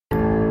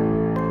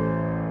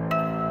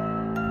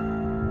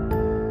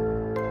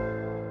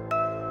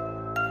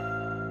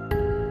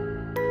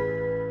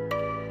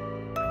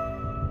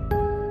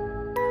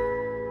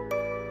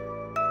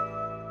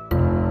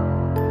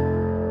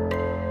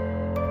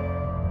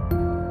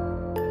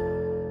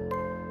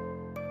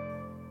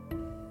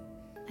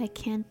I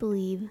can't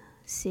believe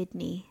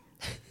Sydney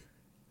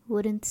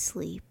wouldn't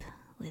sleep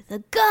with a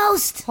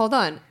ghost. Hold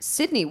on.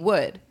 Sydney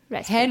would.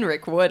 Right.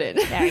 Henrik wouldn't.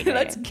 There.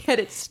 Let's get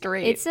it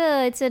straight. It's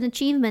an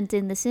achievement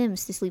in The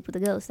Sims to sleep with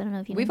a ghost. I don't know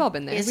if you know. We've all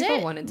been there. We've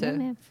all wanted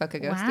to fuck a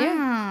ghost. Wow.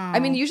 Yeah. I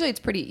mean, usually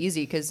it's pretty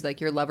easy because like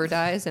your lover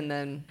dies and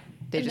then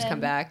they just come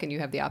back and you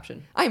have the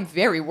option. I'm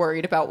very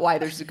worried about why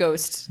there's a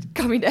ghost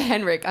coming to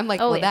Henrik. I'm like,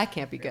 that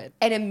can't be good.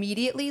 And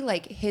immediately,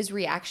 like his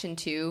reaction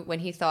to when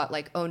he thought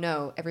like, oh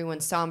no,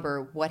 everyone's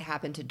somber. What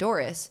happened to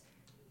Doris?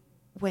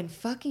 When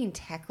fucking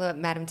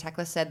Madame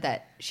Tekla said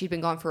that she'd been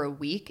gone for a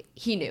week,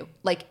 he knew,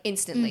 like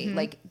instantly,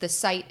 like the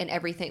sight and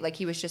everything. Like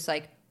he was just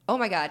like, oh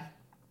my God,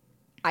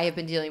 I have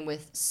been dealing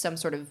with some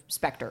sort of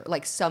specter,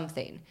 like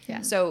something.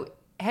 Yeah. So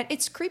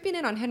it's creeping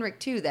in on Henrik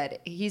too, that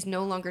he's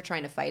no longer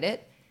trying to fight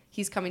it.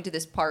 He's coming to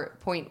this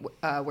point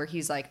where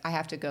he's like, I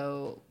have to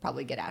go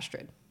probably get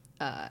Astrid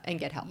and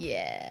get help.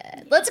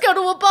 Yeah. Let's go to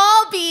a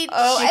ball beach.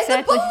 Oh,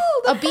 exactly.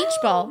 A beach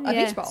ball. A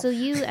beach ball. So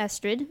you,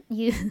 Astrid,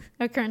 you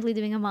are currently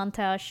doing a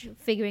montage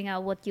figuring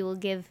out what you will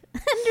give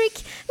Henrik,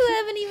 who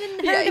haven't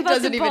even heard about the ball. He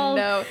doesn't even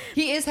know.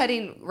 He is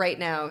heading right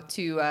now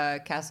to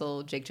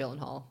Castle Jake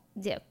Gyllenhaal.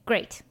 Yeah,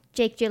 great.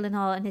 Jake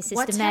Gyllenhaal and his sister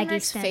What's Maggie.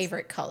 Henrik's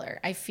favorite color?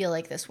 I feel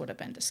like this would have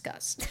been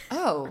discussed.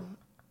 Oh.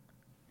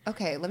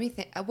 Okay, let me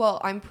think.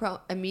 Well,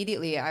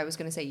 immediately I was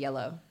going to say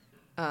yellow.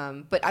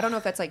 But I don't know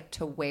if that's like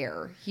to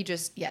wear. He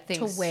just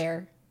thinks to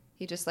wear.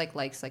 He just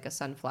likes like a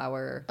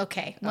sunflower.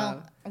 Okay,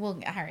 well, all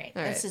right.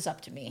 This is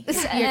up to me.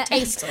 And You're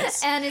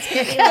tasteless. And it's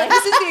gonna be like,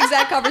 This is the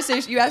exact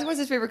conversation. You ask what's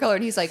his favorite color,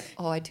 and he's like,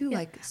 "Oh, I do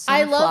like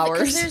I sunflowers." love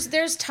it because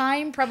there's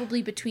time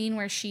probably between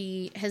where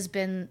she has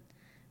been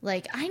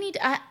like,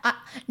 I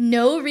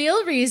no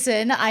real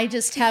reason. I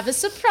just have a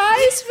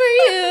surprise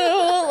for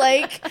you.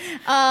 Like,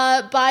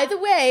 by the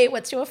way,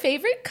 what's your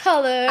favorite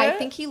color? I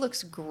think he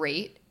looks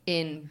great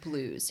in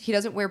blues. He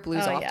doesn't wear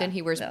blues often. Yeah.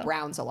 He wears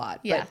browns a lot.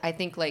 Yeah. But I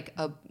think like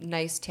a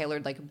nice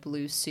tailored like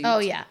blue suit. Oh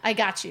yeah, I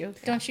got you.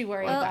 Don't you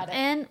worry about it.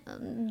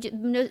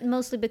 And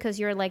mostly because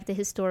you're like the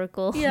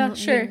historical. Yeah,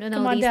 sure. You know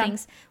Come on these down.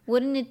 things.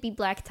 Wouldn't it be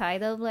black tie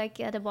though, like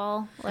at a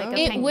ball? Like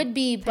It would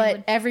be,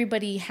 but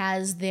everybody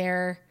has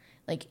their.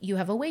 Like, you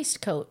have a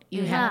waistcoat,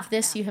 you have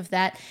this, you have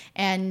that.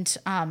 And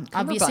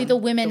obviously the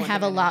women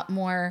have a lot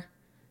more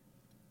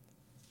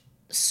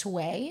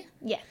sway.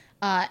 Yeah.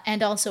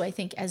 And also, I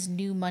think as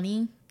new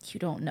money, you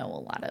don't know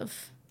a lot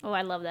of Oh,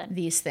 I love that.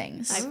 these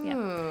things.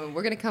 Ooh,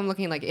 we're going to come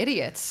looking like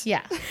idiots.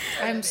 Yeah.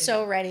 I'm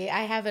so ready.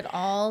 I have it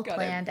all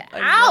planned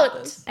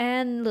out.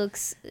 And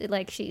looks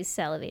like she's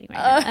salivating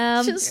right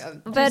now.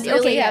 But okay,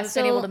 really yeah, haven't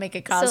been so- able to make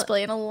a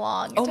cosplay in a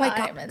long time. my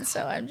God. And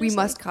so I'm just We like,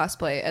 must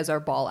cosplay as our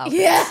ball outfits.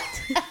 Yeah.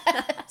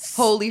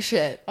 Holy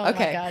shit. Oh my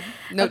okay. God.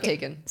 Note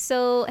taken.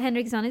 So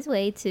Henrik's on his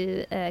way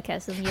to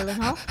Castle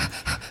Gyllenhaal.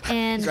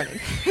 And He's running.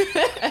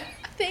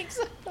 Thanks.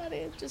 I thought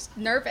I was just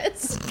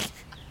nervous.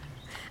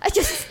 I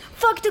just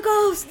fucked a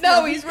ghost.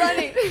 No, he's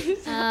running.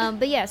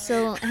 But yeah,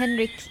 so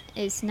Henrik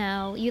is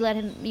now. You let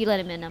him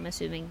in. I'm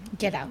assuming.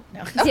 Get out.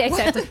 No. Yeah,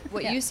 exactly.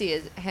 What you see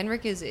is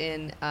Henrik is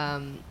in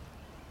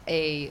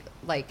a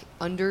like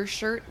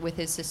undershirt with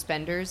his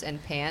suspenders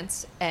and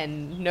pants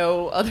and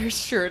no other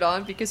shirt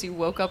on because he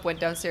woke up, went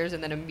downstairs,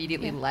 and then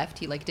immediately left.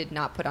 He like did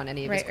not put on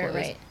any of his clothes.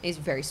 Right. He's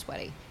very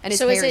sweaty, and his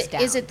So hair is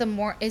down. is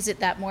it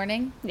that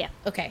morning? Yeah.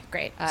 Okay,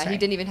 great. He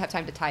didn't even have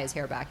time to tie his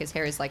hair back. His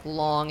hair is like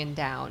long and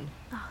down,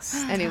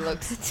 Oh, and he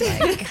looks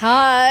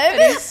God.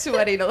 and he's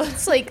sweaty to look.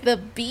 It's like the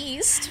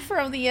beast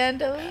from the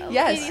end of Beauty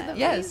and the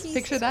Yes. Beast.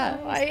 Picture that.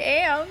 Oh, I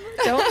am.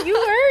 Don't you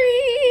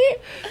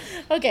worry.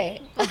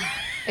 Okay. And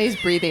he's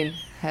breathing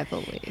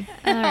heavily.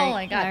 All right, Oh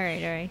my God. All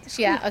right.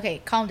 Yeah, okay,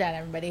 calm down,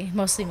 everybody.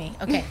 Mostly me.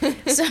 Okay.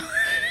 So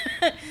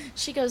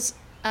she goes,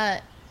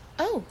 Henrik.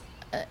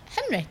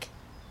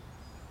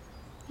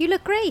 You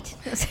look great.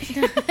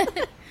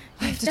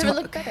 You've never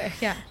looked better.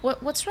 Yeah.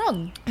 What's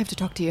wrong? I have to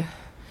talk to you.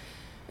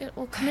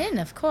 Well, come in,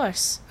 of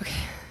course. Okay.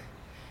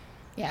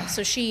 Yeah,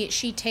 so she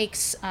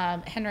takes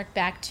Henrik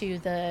back to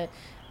the,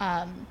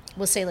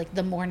 we'll say like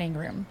the morning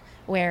room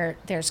where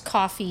there's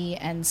coffee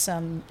and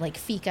some like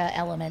fika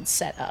elements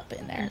set up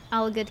in there. And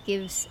Algot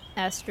gives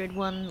Astrid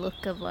one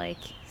look of like,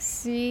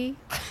 see?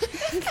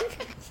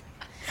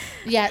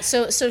 Yeah,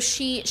 so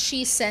she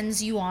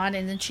sends you on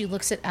and then she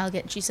looks at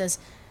Algot and she says,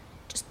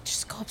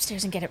 just go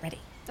upstairs and get it ready.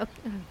 Okay,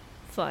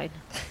 fine.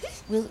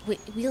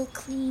 We'll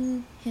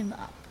clean him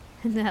up.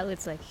 And now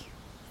it's like,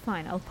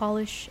 fine, I'll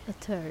polish a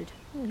turd.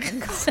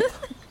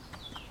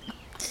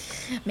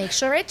 Make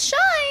sure it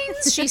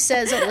shines, she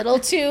says a little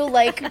too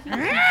like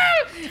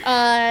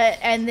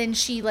and then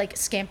she like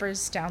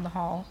scampers down the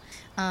hall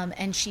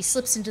and she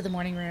slips into the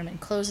morning room and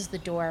closes the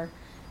door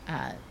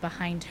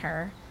behind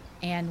her.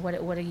 And what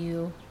are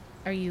you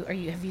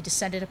have you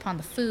descended upon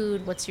the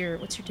food? What's your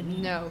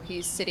demeanor? No,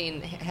 he's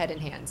sitting head in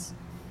hands,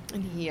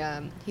 and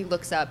he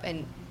looks up,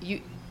 and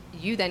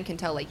you then can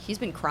tell like he's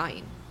been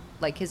crying,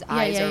 like his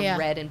eyes are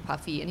red and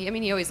puffy, and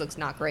he always looks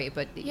not great,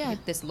 but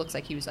this looks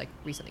like he was like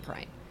recently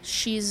crying.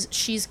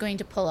 She's going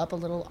to pull up a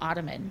little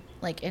ottoman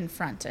like in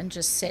front and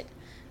just sit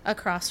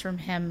across from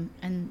him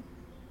and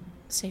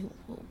say,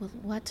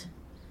 what?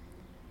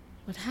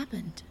 What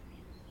happened?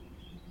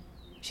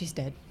 She's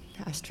dead.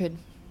 Astrid.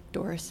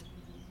 Doris.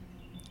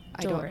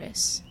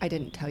 Doris. I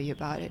didn't tell you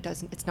about it.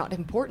 It's not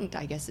important.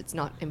 I guess it's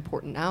not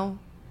important now.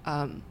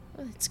 Well,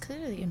 it's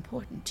clearly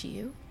important to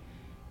you.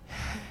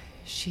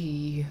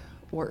 She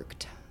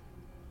worked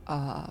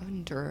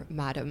under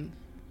Madame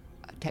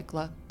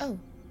Tekla. Oh.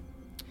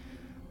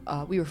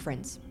 We were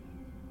friends.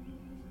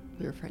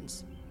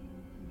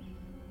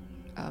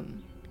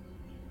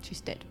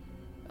 She's dead.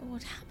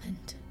 What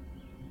happened?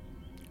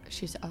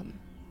 She's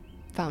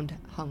found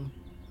hung.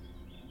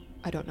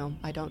 I don't know.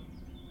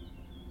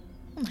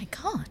 Oh my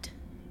god.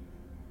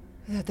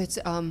 That's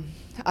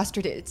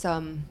Astrid. It's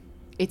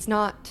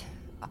not.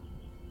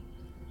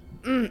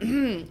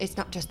 It's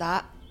not just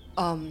that.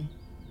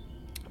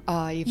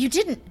 You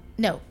didn't.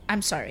 No,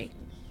 I'm sorry.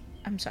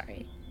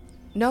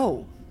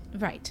 No.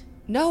 Right.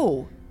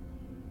 No.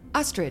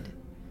 Astrid.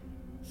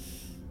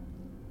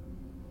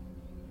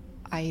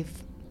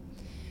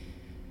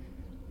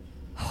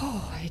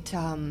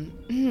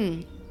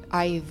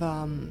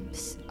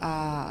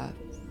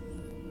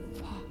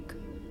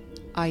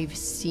 I've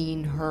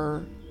seen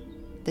her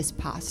this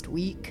past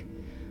week.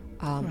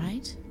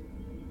 Right.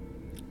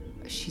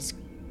 She's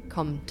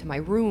come to my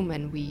room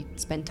and we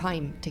spend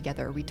time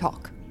together. We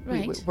talk.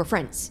 Right. We're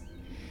friends.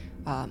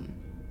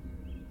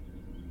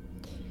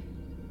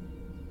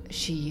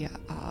 She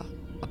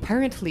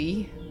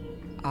apparently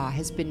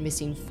has been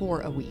missing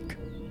for a week.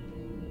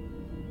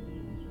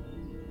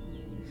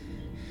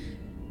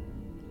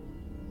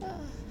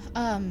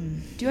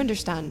 Do you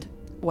understand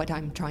what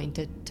I'm trying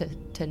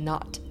to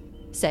not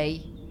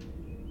say?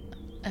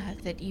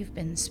 That you've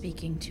been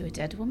speaking to a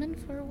dead woman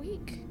for a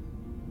week?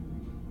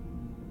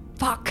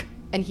 Fuck!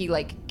 And he,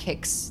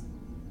 kicks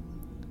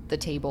the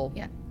table.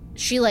 Yeah.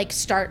 She,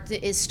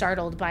 is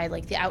startled by,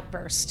 the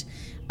outburst.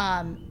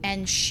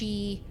 And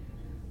she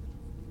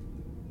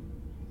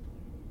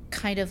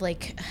kind of,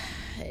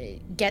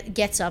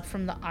 gets up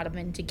from the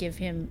ottoman to give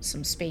him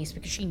some space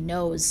because she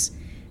knows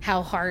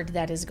how hard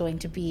that is going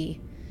to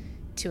be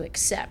to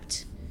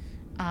accept.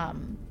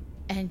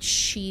 And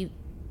she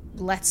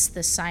lets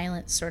the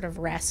silence sort of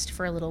rest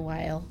for a little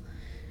while.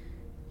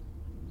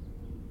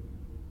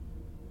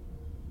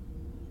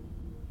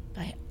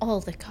 By all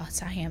the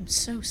gods, I am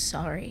so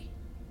sorry.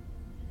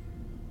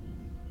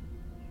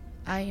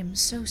 I am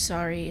so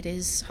sorry. It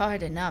is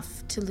hard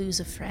enough to lose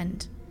a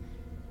friend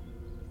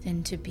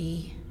than to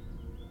be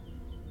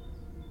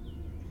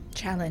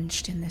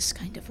challenged in this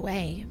kind of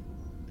way.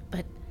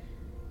 But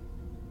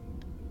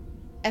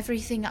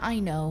everything I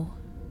know,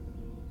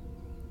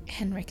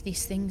 Henrik,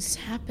 these things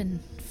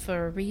happen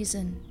for a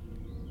reason.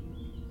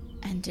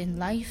 And in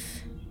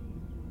life,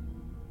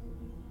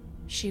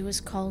 she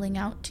was calling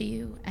out to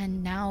you,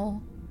 and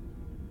now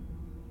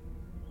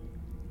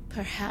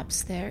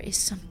perhaps there is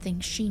something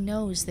she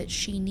knows that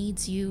she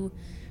needs you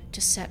to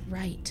set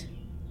right.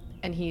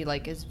 And he,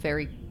 is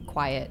very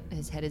quiet.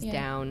 His head is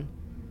down.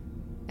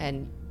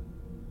 And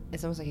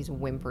it's almost like he's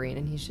whimpering,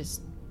 and he's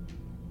just,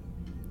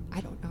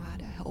 I don't know how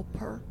to help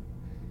her.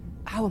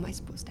 How am I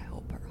supposed to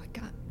help her? I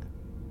can't.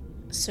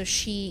 So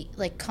she,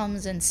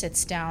 comes and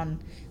sits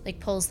down,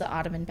 pulls the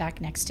ottoman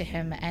back next to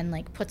him and,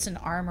 puts an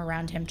arm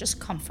around him just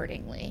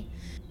comfortingly.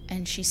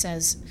 And she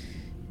says,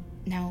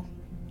 now,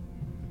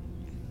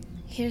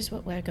 here's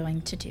what we're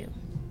going to do.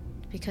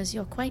 Because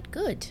you're quite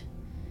good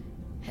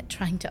at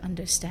trying to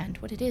understand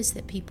what it is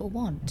that people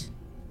want.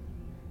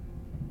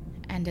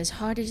 And as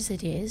hard as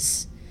it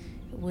is,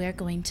 we're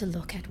going to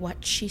look at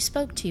what she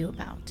spoke to you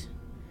about.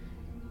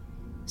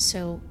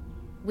 So,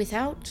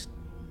 without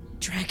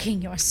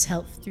dragging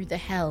yourself through the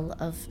hell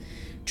of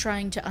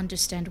trying to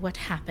understand what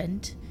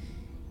happened,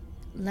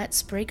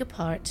 let's break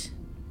apart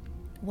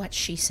what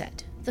she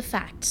said, the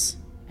facts,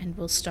 and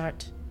we'll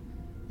start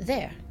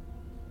there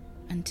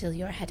until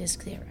your head is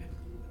clearer.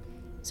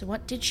 So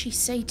what did she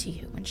say to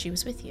you when she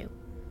was with you?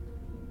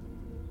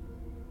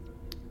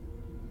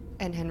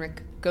 And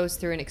Henrik goes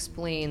through and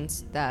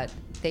explains that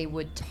they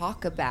would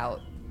talk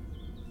about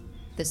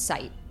the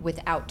site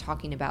without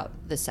talking about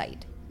the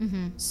site.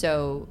 Mm-hmm.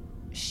 So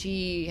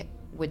she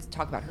would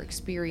talk about her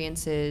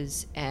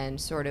experiences and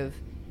sort of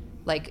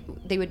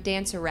they would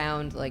dance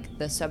around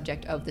the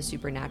subject of the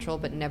supernatural,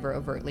 but never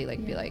overtly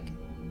be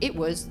it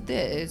was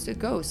this, a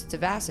ghost, it's a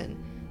Vassin.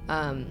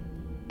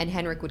 And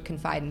Henrik would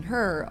confide in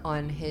her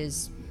on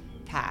his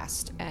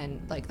past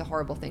and the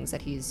horrible things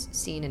that he's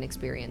seen and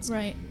experienced.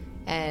 Right.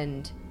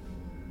 And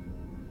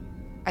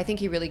I think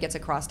he really gets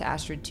across to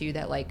Astrid too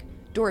that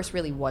Doris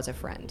really was a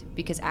friend,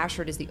 because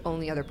Astrid is the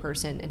only other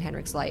person in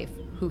Henrik's life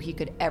who he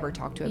could ever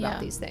talk to about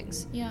these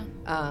things. Yeah.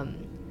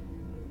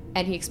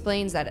 And he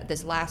explains that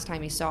this last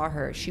time he saw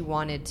her, she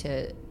wanted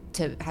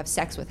to have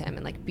sex with him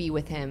and be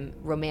with him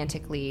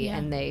romantically,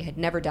 and they had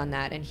never done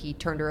that, and he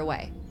turned her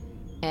away.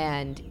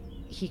 And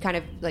he kind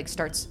of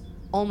starts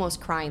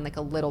almost crying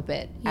a little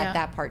bit at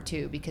that part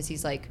too, because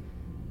he's what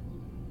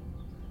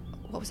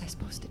was I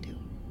supposed to do?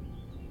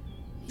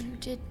 You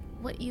did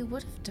what you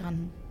would have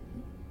done.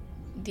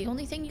 The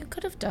only thing you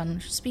could have done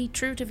was be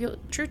true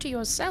to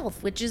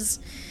yourself, which is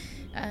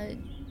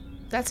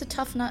That's a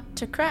tough nut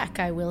to crack,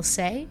 I will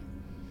say.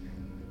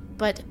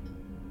 But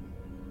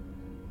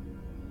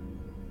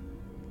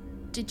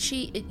did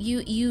she?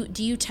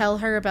 Do you tell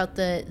her about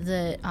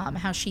the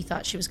how she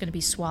thought she was going to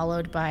be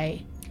swallowed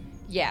by?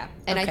 Yeah,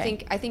 and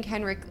Okay. I think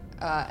Henrik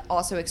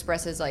also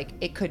expresses like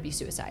it could be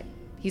suicide.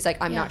 He's like,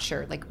 I'm not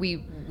sure. Like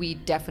we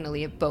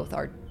definitely both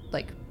are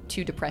like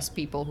two depressed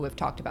people who have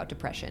talked about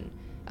depression.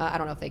 I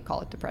don't know if they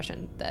call it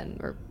depression then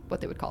or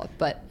what they would call it,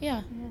 but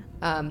Yeah.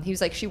 he was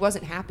like, she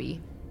wasn't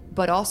happy,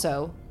 but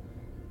also,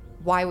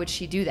 why would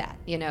she do that?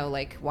 You know,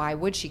 like, why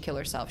would she kill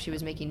herself? She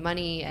was making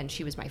money and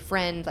she was my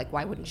friend. Like,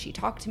 why wouldn't she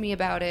talk to me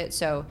about it?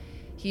 So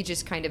he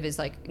just kind of is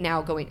like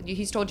now going,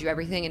 he's told you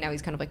everything and now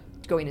he's kind of like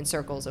going in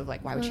circles of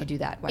like, why would she do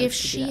that? Why If would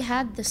she she do that?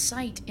 had the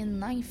sight in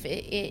life,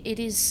 it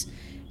is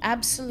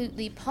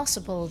absolutely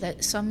possible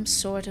that some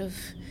sort of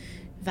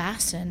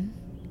Vasen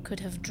could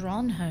have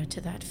drawn her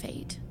to that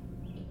fate.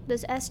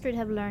 Does Astrid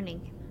have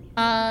learning?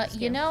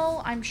 You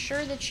know, I'm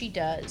sure that she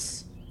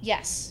does.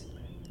 Yes.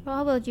 Well,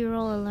 how about you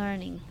roll a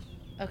learning?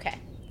 Okay.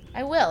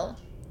 I will.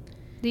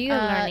 Do you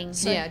have learning?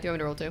 so- Yeah, do you want me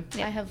to roll too?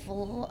 I have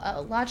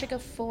a logic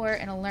of 4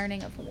 and a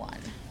learning of 1.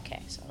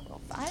 Okay, so I'll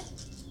roll 5.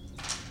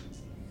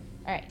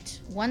 All right.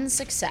 1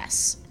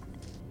 success.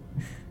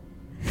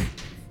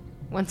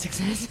 One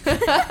success.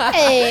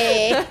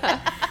 Hey!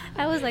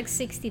 I was like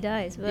 60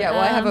 dice. But, Yeah, well,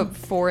 I have a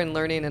 4 in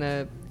learning and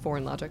a 4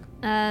 in logic.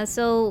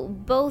 So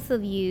both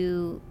of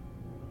you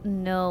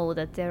know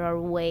that there are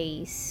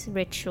ways,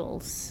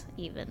 rituals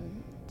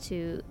even,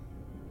 to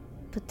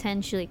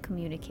potentially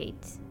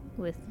communicate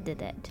with the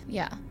dead.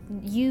 Yeah.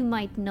 You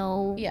might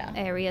know Yeah.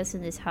 areas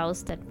in this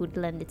house that would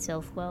lend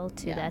itself well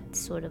to Yeah. that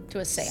sort of To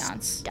a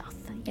seance. stuff.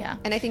 Yeah.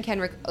 And I think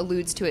Henrik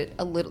alludes to it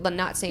a little,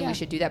 not saying Yeah. we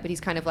should do that, but he's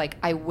kind of like,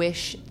 I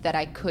wish that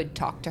I could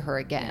talk to her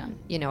again.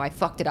 Yeah. You know, I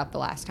fucked it up the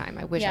last time.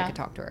 I wish I Yeah. could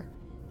talk to her.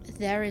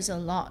 There is a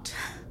lot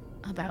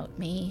about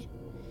me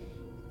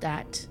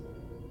that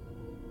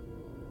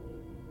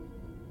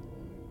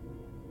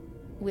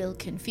will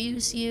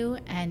confuse you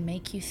and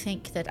make you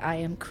think that I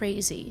am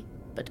crazy.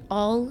 But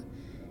all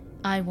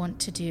I want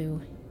to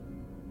do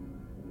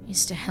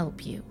is to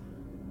help you.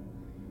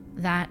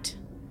 That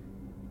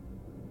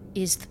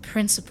is the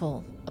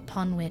principle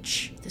upon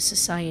which the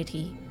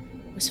society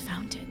was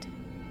founded.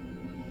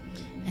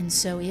 And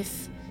so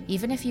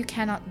even if you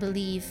cannot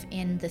believe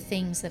in the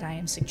things that I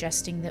am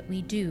suggesting that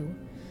we do,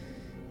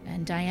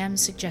 and I am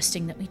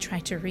suggesting that we try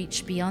to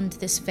reach beyond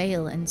this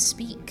veil and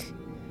speak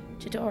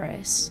to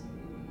Doris,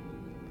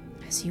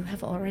 as you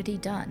have already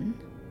done,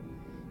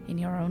 in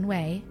your own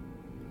way,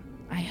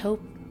 I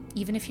hope,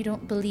 even if you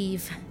don't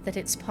believe that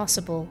it's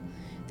possible,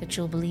 that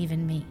you'll believe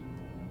in me.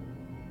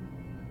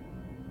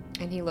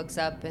 And he looks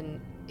up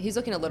and he's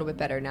looking a little bit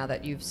better now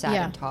that you've sat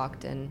Yeah. and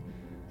talked, and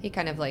he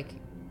kind of like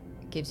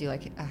gives you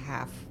like a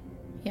half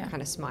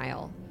kind of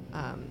smile.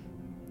 And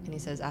he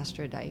says,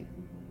 Astrid, I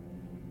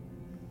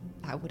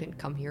wouldn't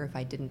come here if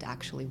I didn't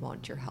actually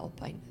want your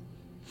help.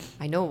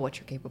 I know what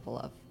you're capable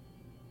of.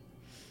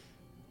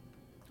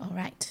 All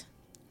right.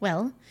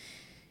 Well,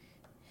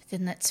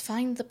 then let's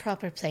find the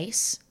proper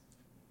place.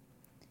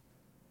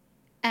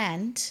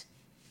 And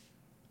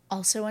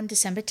also on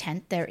December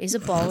 10th, there is a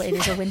ball. It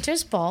is a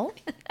winter's ball.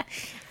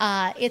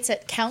 It's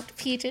at Count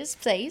Peter's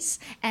place,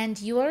 and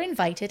you are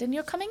invited, and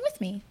you're coming with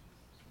me.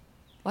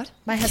 What?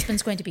 My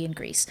husband's going to be in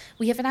Greece.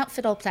 We have an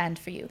outfit all planned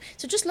for you.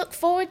 So just look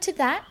forward to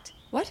that.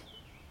 What?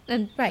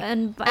 And Right.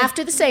 and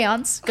After the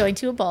seance, going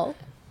to a ball.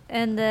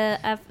 and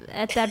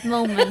at that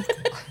moment,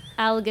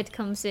 Algot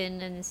comes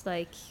in and is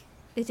like,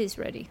 "It is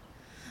ready."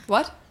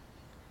 What?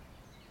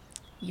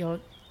 You're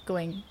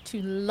going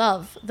to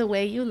love the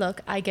way you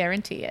look. I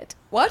guarantee it.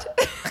 What?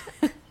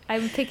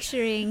 I'm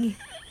picturing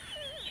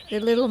the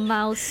little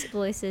mouse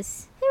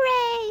voices.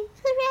 Hooray!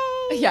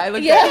 Hooray! Yeah, I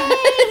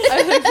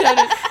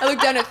look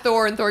down at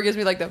Thor, and Thor gives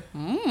me like the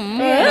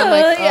and I'm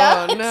like,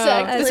 Yeah, oh no,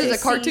 exactly. this is a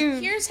See,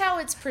 cartoon. Here's how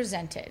it's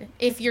presented,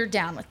 if you're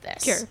down with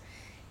this. Sure.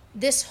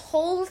 This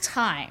whole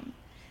time,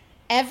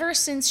 ever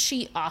since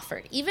she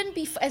offered, even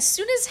before, as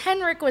soon as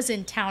Henrik was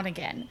in town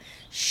again,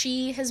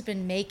 she has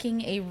been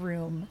making a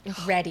room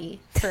ready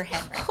for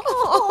Henrik.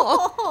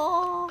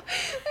 Oh,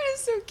 that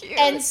is so cute.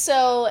 And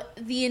so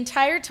the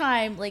entire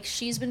time, like,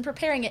 she's been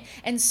preparing it.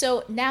 And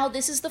so now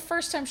this is the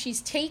first time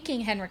she's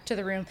taking Henrik to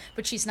the room,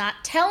 but she's not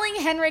telling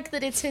Henrik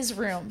that it's his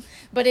room.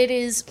 But it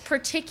is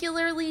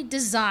particularly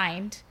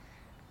designed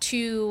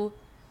to,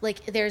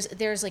 like,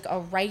 there's like a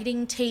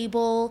writing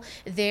table.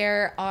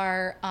 There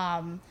are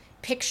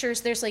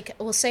pictures. There's like,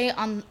 we'll say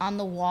on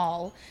the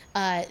wall,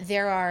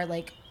 there are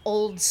like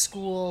old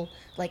school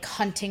like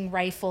hunting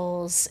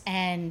rifles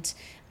and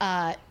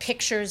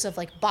pictures of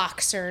like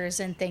boxers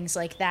and things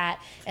like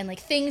that, and like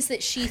things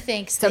that she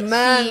thinks It's a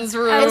man's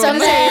room. It's a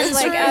man's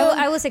like, room.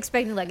 I was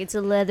expecting like it's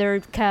a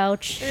leather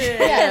couch.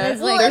 Yeah, it's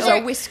like There's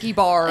Well, a whiskey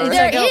bar.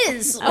 there like a-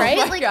 is, right?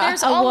 my Like God.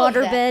 there's a all water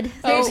of that. bed.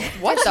 Oh,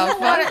 what the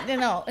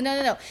No, fuck?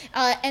 no.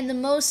 And the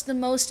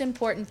most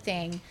important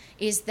thing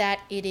is that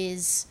it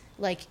is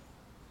like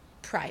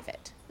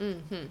private.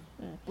 Mm-hmm.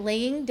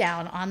 Laying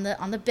down on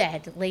the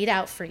bed, laid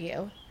out for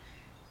you,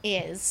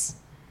 is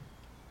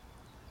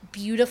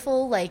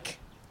beautiful like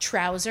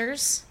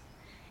trousers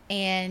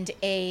and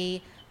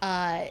a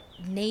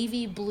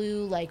navy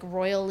blue, like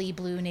royally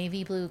blue,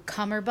 navy blue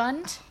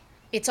cummerbund.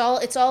 It's all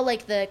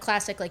like the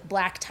classic like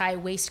black tie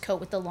waistcoat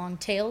with the long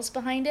tails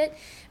behind it,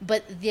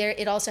 but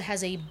it also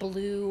has a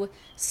blue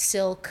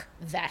silk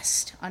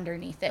vest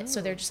underneath it.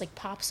 So they're just like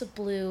pops of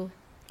blue.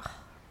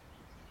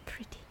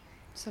 Pretty.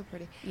 So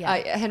pretty. Yeah.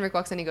 Henrik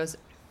walks in. He goes,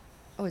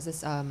 "Oh, is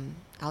this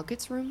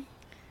Alget's room?"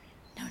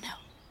 No.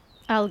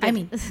 I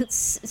mean,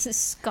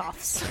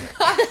 scoffs.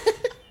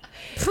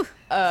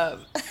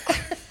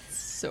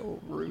 So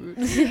rude.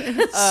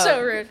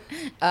 So rude.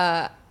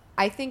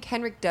 I think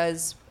Henrik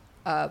does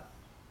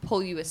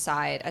pull you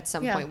aside at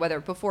some point, whether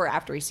before or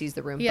after he sees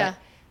the room. Yeah. But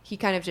he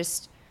kind of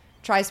just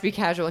tries to be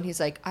casual, and he's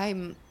like,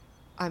 "I'm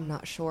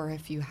not sure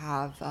if you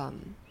have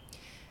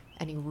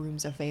any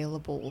rooms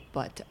available,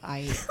 but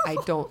I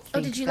don't think."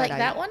 Oh, did you like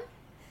that one?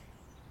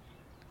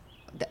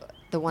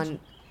 The one.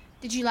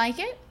 Did you like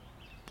it?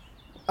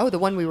 Oh, the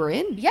one we were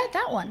in. Yeah,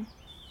 that one.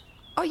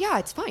 Oh yeah,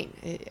 it's fine.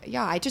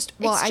 Yeah, I just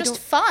It's just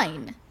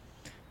fine.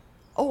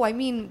 Oh, I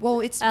mean, well,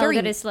 it's Alget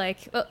very. is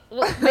like,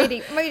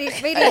 matey.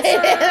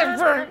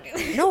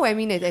 No, I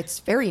mean it's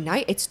very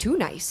nice. It's too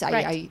nice.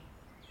 Right. I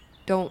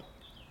don't.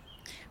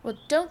 Well,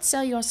 don't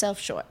sell yourself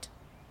short.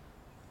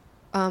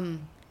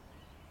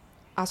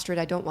 Astrid,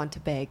 I don't want to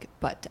beg,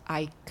 but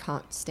I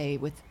can't stay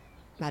with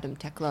Madame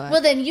Tekla.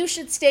 Well, then you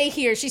should stay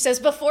here, she says,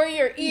 before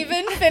you're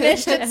even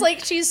finished. It's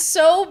like she's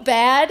so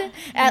bad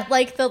at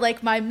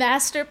my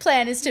master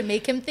plan is to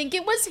make him think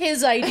it was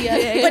his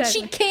idea, but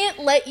she can't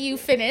let you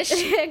finish.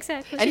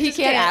 Exactly. And he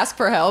can't ask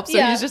for help, so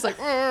he's just like,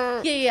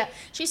 Yeah.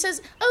 She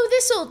says, "Oh,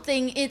 this old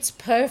thing, it's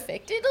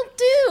perfect. It'll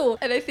do."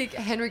 And I think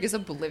Henrik is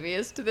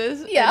oblivious to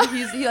this. Yeah. And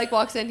he like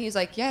walks in, he's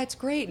like, "Yeah, it's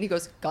great." And he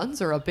goes,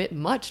 "Guns are a bit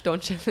much,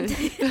 don't you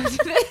think?"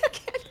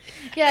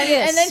 Yeah,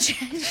 Yes. and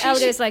then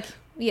Alget is like,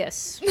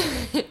 yes.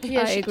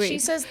 yeah, I agree. She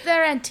says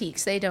they're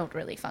antiques. They don't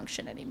really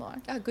function anymore.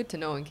 Good to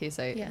know in case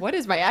I. Yeah. What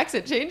is my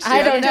accent changed to?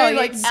 I don't I'm know. doing,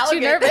 like It's too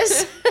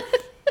nervous.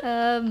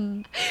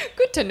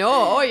 Good to know.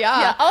 Oh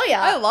yeah. Oh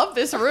yeah. I love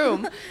this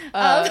room.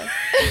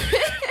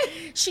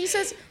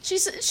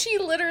 She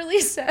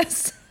literally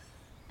says,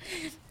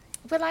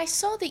 "Well, I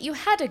saw that you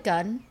had a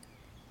gun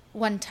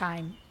one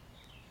time.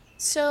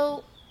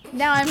 So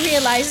now I'm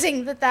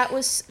realizing that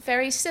was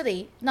very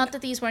silly. Not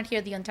that these weren't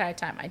here the entire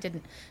time. I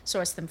didn't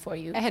source them for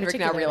you." Henrik now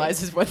particularly.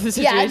 realizes what the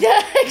situation Yeah,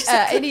 is.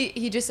 exactly. And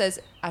he just says,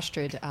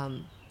 "Astrid,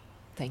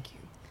 thank you."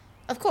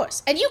 Of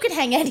course. And you can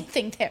hang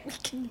anything there. We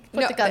can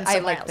put the guns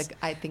somewhere else.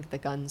 I think the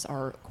guns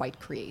are quite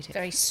creative.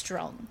 Very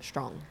strong.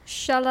 Strong.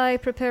 Shall I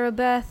prepare a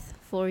bath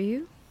for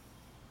you?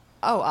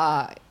 Oh,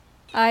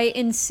 I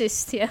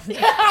insist, yeah.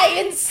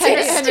 I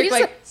insist. Henrik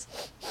like,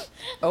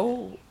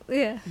 oh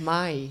Yeah.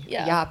 my,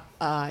 Yeah.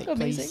 please,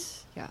 Amazing.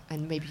 yeah,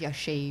 and maybe a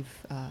shave.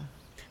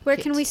 Where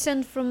kit. can we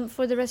send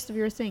for the rest of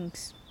your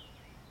things?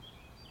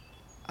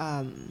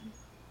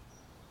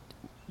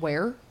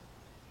 Where?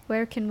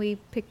 Where can we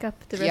pick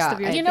up the rest of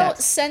your You Yeah. know,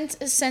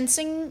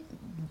 sensing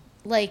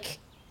like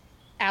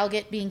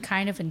Alget being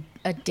kind of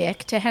a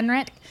dick to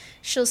Henrik,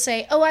 she'll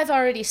say, "Oh, I've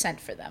already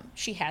sent for them."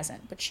 She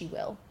hasn't, but she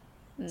will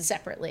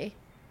separately.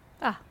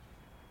 Ah,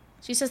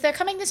 She says they're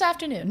coming this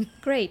afternoon.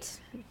 great.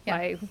 Yeah.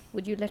 Why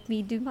would you let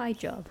me do my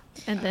job?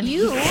 And then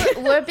You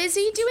were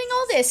busy doing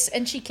all this,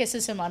 and she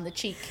kisses him on the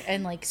cheek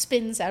and like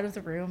spins out of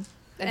the room.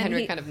 And And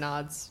Henrik he- kind of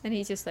nods. And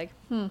he's just like,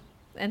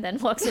 and then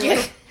walks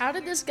away. How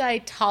did this guy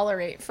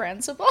tolerate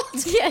Francibald?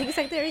 Yeah,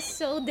 exactly. They're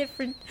so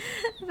different,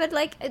 but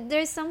like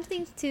there's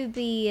something to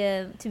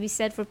be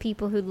said for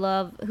people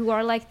who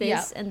are like this,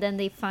 Yeah. and then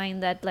they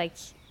find that like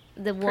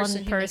the Person one who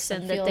makes person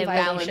them that feel they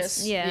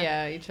vivacious.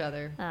 balance, Each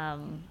other.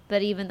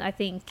 But even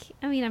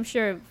I'm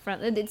sure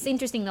it's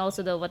interesting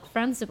also though what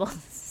Francibald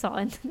saw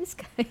in this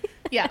guy.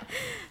 Yeah.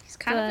 He's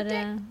kind of a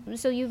dick.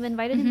 So you've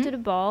invited him to the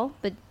ball,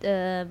 but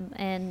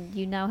and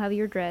you now have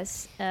your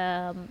dress,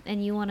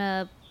 and you want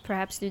to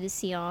perhaps do the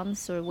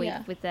seance or wait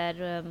Yeah. with that.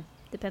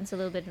 Depends a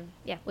little bit. What you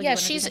Yeah, wanna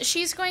do next.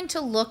 she's going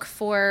to look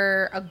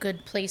for a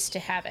good place to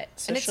have it.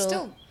 So And it's she'll,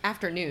 still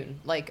afternoon,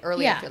 like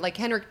early. Yeah. After, like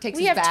Henrik takes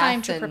we his have bath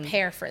time to and-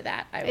 prepare for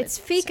that. I would It's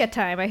fika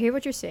time. I hear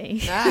what you're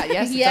saying. Ah,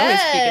 yes, it's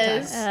Yes.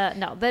 always fika time.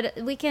 No,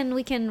 but we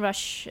can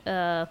rush.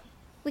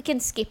 We can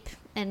skip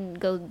and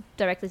go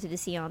directly to the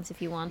seance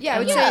if you want. Yeah, I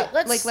would Yeah,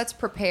 say let's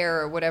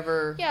prepare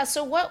whatever. Yeah,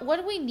 so what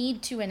do we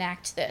need to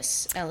enact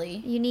this,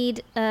 Ellie? You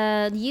need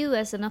you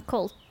as an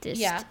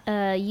occultist.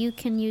 Yeah. You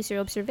can use your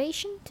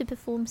observation to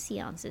perform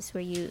seances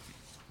where you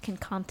can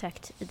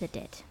contact the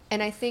dead.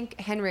 And I think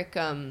Henrik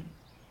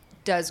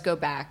does go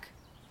back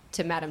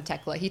to Madame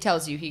Tekla. He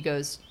tells you, he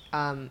goes,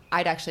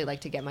 I'd actually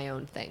like to get my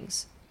own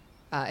things,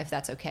 if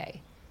that's okay.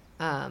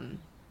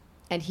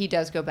 And he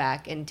does go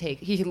back and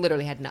he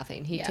literally had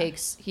nothing. He had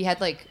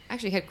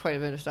quite a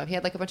bit of stuff. He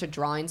had like a bunch of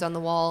drawings on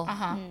the wall.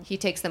 Uh-huh. He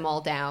takes them all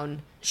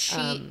down.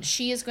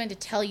 She is going to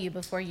tell you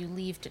before you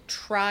leave to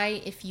try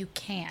if you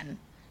can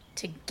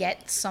to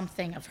get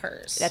something of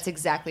hers. That's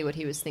exactly what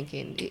he was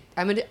thinking.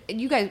 I'm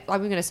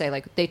gonna say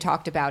like they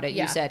talked about it.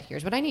 Yeah. You said,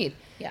 here's what I need.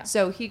 Yeah.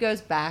 So he goes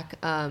back,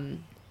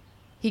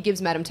 he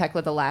gives Madame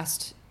Tekla the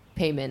last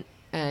payment,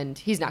 and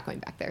he's not going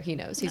back there. He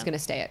knows he's going to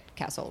stay at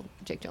Castle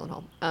Jake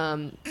Gyllenhaal.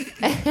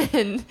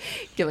 And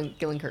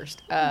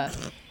Gillenhurst.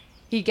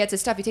 He gets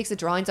his stuff. He takes the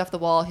drawings off the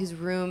wall. His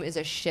room is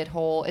a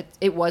shithole.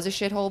 It was a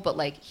shithole, but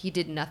like he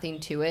did nothing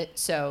to it.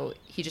 So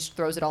he just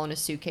throws it all in a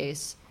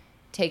suitcase,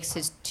 takes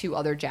his 2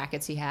 other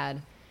jackets he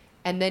had,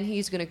 and then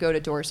he's going to go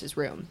to Doris's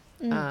room.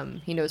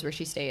 He knows where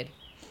she stayed.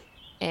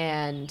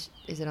 And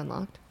is it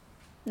unlocked?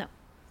 No.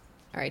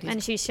 All right.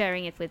 And she's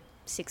sharing it with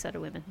 6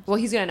 other women. Well,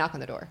 he's going to knock on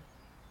the door.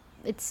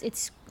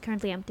 It's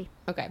currently empty.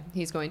 Okay.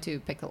 He's going to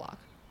pick the lock.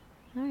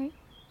 All right.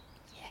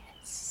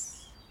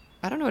 Yes.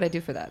 I don't know what I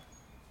do for that.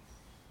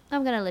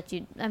 I'm gonna let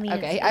you. I mean,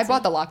 okay. I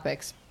bought the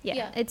lockpicks.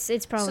 Yeah,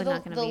 it's probably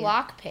not gonna be. The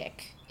lockpick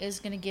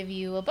is gonna give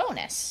you a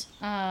bonus.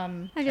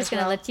 I'm just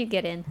gonna let you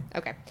get in.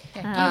 Okay.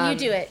 You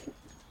do it.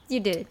 You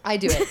do it. I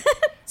do it.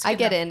 I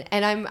get in,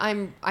 and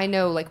I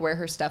know like where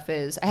her stuff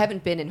is. I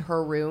haven't been in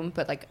her room,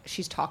 but like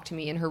she's talked to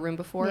me in her room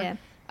before.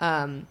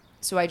 Yeah.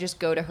 So I just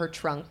go to her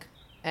trunk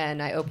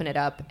and I open it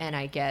up and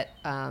I get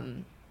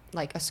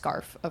like a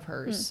scarf of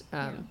hers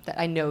that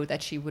I know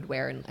that she would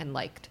wear and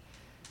liked.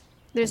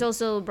 There's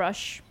also a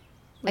brush.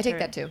 I take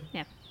that too.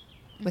 Yeah.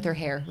 With her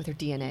hair, with her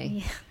DNA.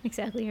 Yeah,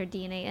 exactly, her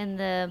DNA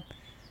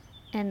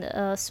and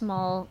a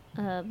small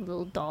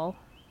little doll.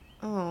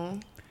 Oh.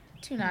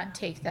 Do not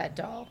take that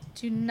doll.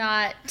 Do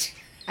not.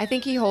 I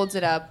think he holds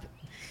it up,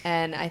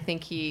 and I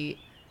think he.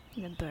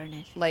 I'm gonna burn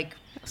it. Like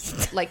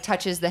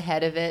touches the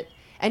head of it,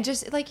 and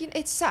just like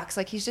it sucks.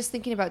 Like he's just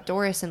thinking about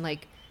Doris and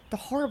like the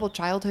horrible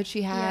childhood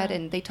she had,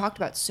 and they talked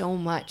about so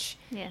much.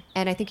 Yeah.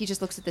 And I think he just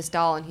looks at this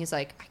doll and he's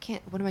like, I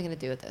can't. What am I gonna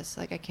do with this?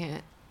 Like I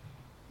can't.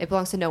 It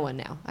belongs to no one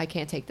now. I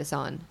can't take this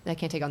on. I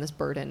can't take on this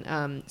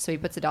burden. So he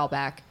puts the doll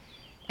back,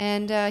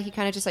 and he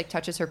kind of just like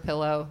touches her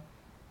pillow,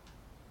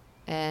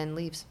 and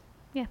leaves.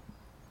 Yeah,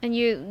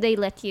 and they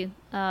let you.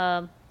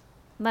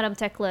 Madame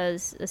Tekla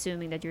is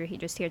assuming that you're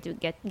just here to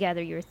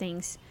gather your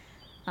things,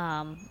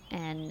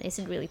 and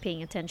isn't really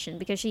paying attention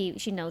because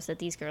she knows that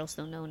these girls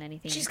don't know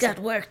anything. She's got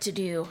work to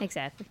do.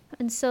 Exactly,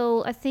 and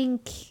so I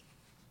think,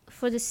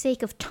 for the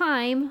sake of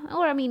time,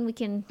 or I mean, we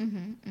can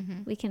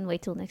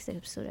wait till next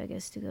episode, I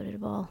guess, to go to the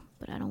ball.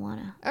 But I don't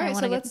wanna. All right,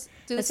 so let's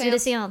do the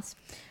seance.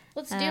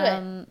 Let's do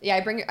it. Yeah,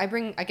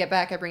 I get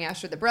back. I bring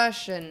Astrid the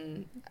brush,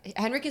 and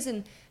Henrik is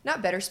in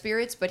not better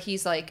spirits, but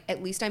he's like,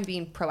 at least I'm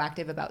being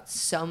proactive about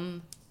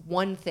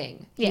one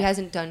thing. Yeah. He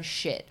hasn't done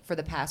shit for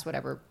the past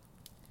whatever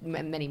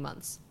many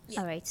months.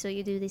 Yeah. All right, so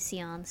you do the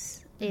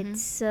seance.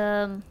 It's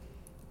you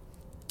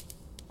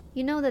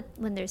know that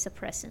when there's a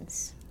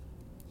presence,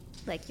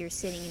 like you're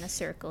sitting in a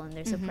circle and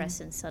there's a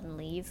presence,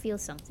 suddenly you feel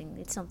something.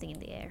 It's something in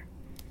the air,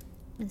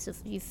 and so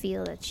you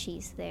feel that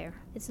she's there.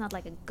 It's not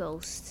like a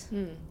ghost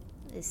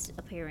is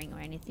appearing or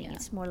anything. Yeah.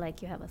 It's more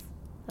like you have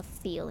a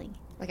feeling.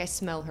 Like I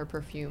smell her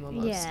perfume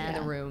almost in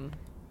the room.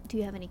 Do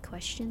you have any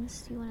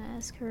questions you want to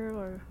ask her,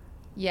 or?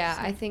 Yeah,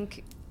 I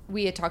think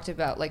we had talked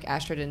about, like,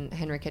 Astrid and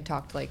Henrik had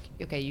talked, like,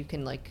 okay, you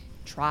can, like,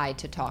 try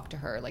to talk to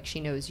her. Like, she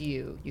knows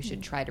you. You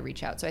should try to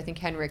reach out. So I think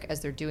Henrik, as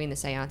they're doing the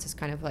seance, is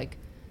kind of like,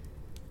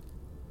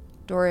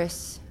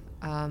 Doris,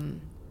 I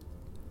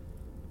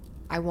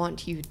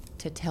want you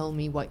to tell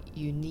me what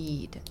you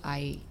need.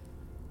 I'm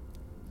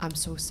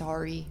so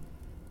sorry.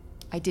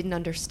 I didn't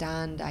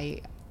understand.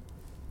 I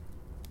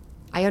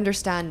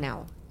understand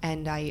now,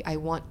 and I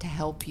want to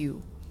help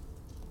you.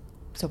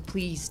 So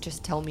please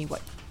just tell me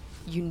what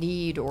you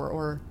need,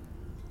 or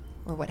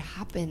what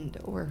happened,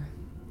 or...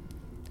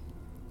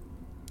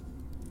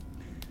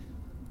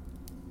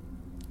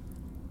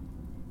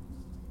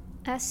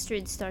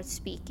 Astrid starts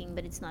speaking,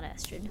 but it's not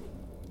Astrid.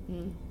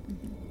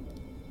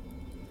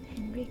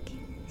 Henrik,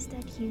 is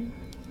that you?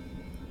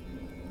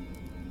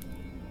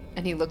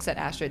 And he looks at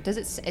Astrid.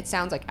 It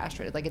sounds like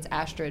Astrid, like it's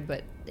Astrid,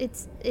 but it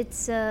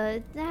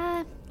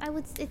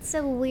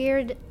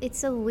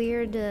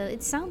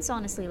sounds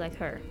honestly like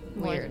her.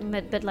 Weird.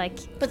 But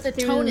the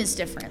tone is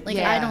different. Like,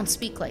 I don't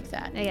speak like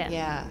that.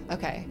 Yeah,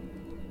 okay.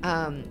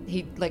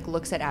 He like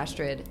looks at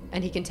Astrid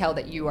and he can tell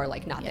that you are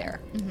like not there.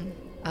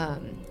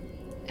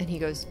 And he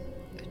goes,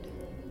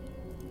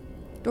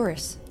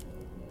 Doris.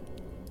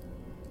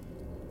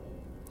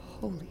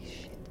 Holy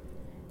shit.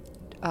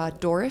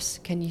 Doris,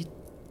 can you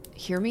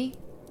hear me?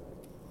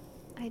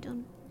 I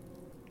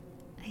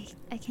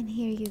can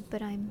hear you,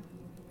 but I'm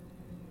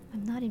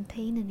not in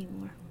pain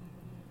anymore.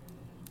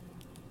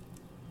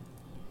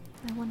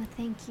 I want to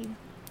thank you.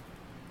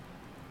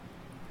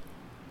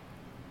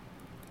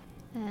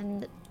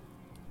 And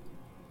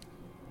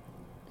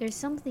there's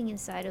something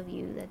inside of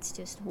you that's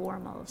just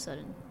warm all of a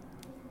sudden.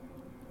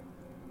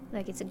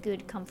 Like it's a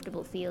good,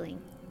 comfortable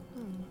feeling.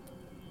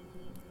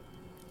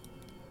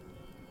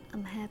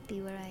 I'm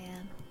happy where I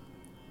am.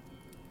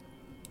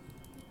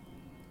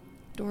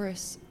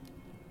 Doris,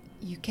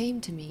 you came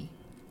to me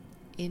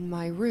in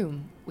my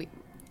room.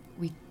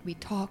 We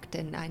talked,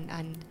 and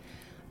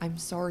I'm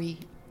sorry.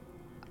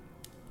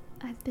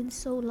 I've been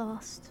so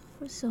lost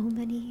for so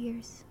many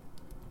years.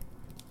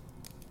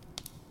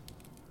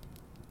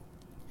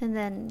 And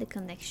then the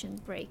connection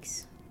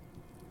breaks.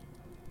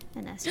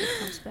 and Astrid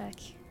comes back.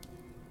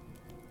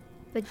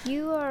 But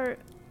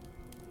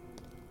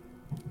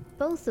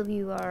both of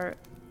you are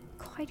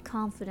quite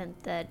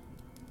confident that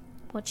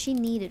what she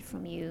needed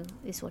from you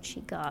is what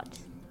she got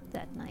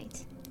that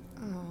night.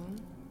 Oh.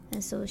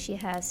 And so she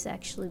has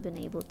actually been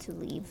able to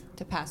leave.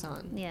 To pass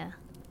on. Yeah.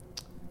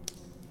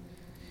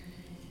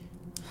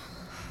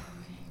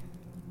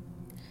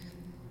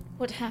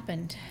 What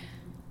happened?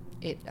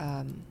 I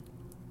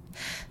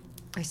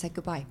said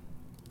goodbye.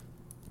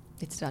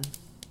 It's done.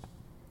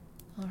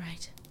 All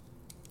right.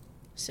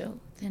 So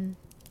then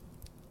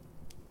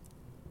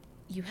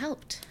you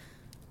helped.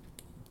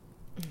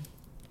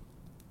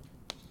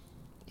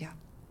 Yeah.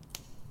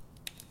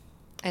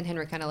 And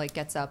Henrik kind of like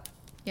gets up.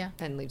 Yeah.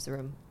 And leaves the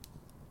room.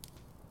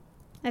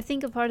 I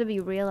think a part of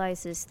you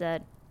realizes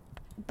that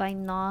by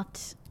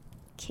not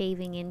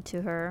caving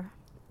into her,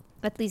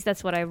 at least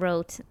that's what I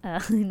wrote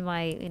in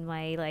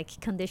my like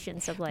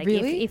conditions of like,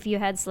 really? if you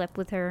had slept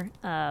with her,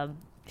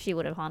 she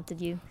would have haunted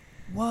you.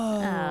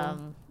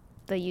 Whoa.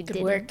 But you Good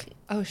didn't. work.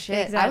 Oh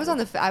shit!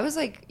 Exactly. I was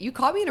like, you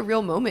caught me in a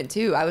real moment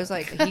too. I was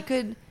like, he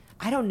could.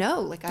 I don't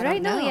know. Like I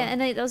don't know. Yeah,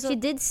 and she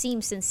did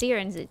seem sincere,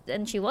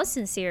 and she was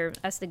sincere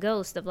as the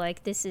ghost of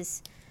like, this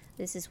is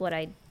what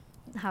I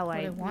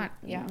want.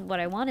 Yeah. What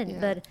I wanted. Yeah.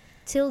 But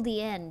till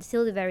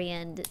the very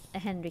end,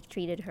 Henrik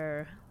treated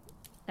her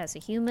as a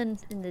human,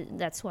 and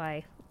that's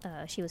why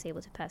she was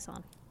able to pass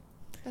on.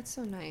 That's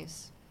so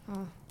nice.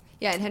 Oh.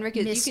 Yeah, and Henrik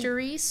is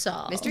Mystery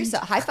solved. Mystery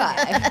solved. High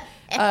five.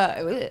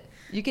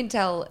 You can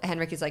tell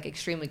Henrik is like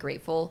extremely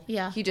grateful.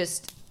 Yeah.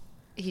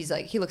 He's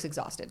like, he looks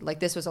exhausted. Like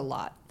this was a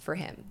lot for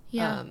him.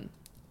 Yeah.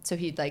 So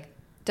he like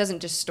doesn't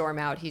just storm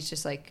out. He's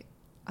just like,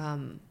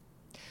 I'll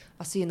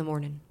see you in the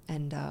morning,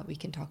 and we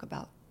can talk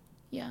about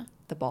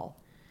the ball.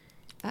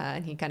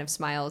 And he kind of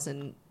smiles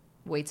and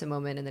waits a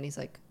moment, and then he's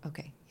like,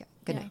 okay, yeah,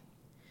 good night.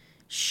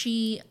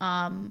 She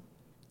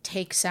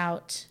takes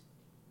out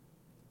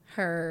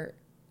her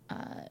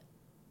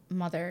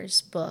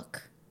mother's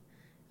book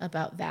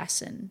about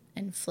Vaesen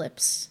and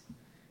flips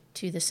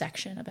to the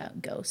section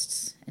about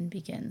ghosts and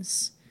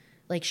begins,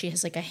 like she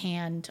has like a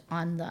hand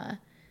on the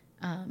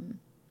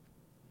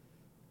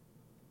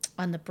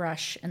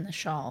brush and the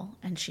shawl,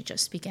 and she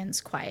just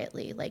begins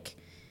quietly, like,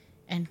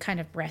 and kind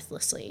of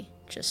breathlessly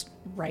just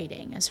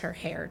writing as her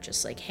hair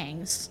just like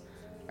hangs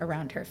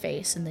around her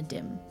face in the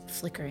dim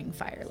flickering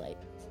firelight.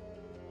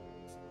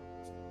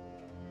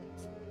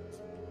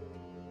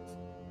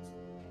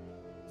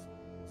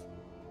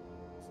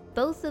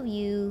 Both of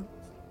you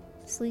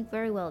sleep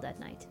very well that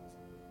night.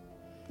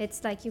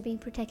 It's like you're being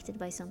protected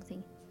by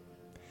something.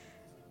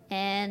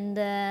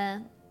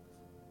 And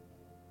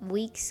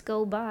weeks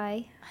go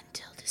by.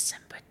 Until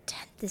December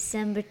 10th.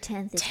 December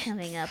 10th is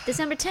coming up.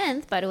 December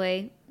 10th, by the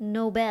way,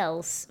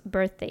 Nobel's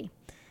birthday.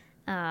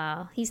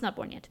 He's not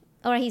born yet.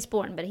 Or he's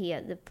born, but he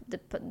had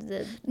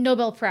the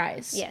Nobel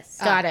Prize. Yes.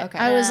 Got it. Okay.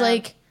 I was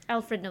like...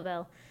 Alfred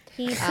Nobel.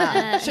 He's Should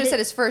have said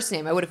his first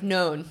name. I would have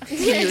known who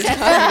you were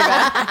talking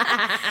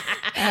about.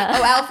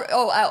 Alfred.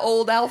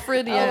 Old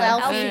Alfred. Yeah. Old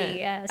Alfie. Alfie,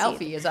 yeah.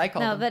 Alfie, as I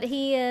call him. No, but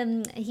he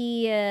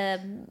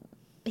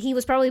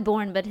was probably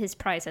born, but his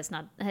prize has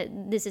not.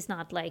 This is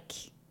not like.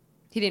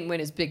 He didn't win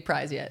his big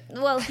prize yet.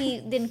 Well,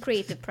 he didn't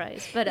create the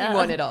prize, but he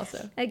won it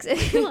also.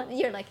 Exactly.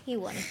 You're like, he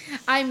won it.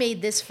 I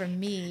made this for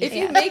me. If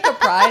you make a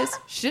prize,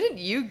 shouldn't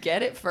you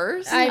get it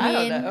first? I don't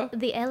mean, know.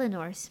 The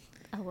Eleanor's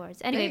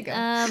Awards. Anyway, There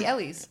you go. The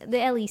Ellies.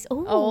 The Ellies.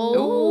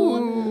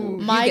 Oh,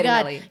 my You get an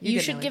God. Ellie. You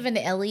get should an give an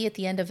Ellie at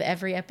the end of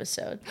every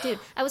episode. Dude,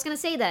 I was going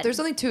to say that. There's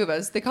only two of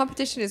us. The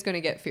competition is going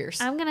to get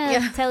fierce. I'm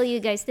going to tell you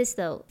guys this,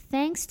 though.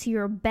 Thanks to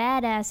your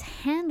badass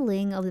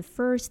handling of the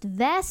first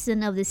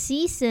Vaesen of the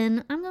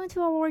season, I'm going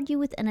to award you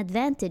with an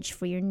advantage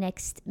for your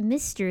next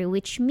mystery,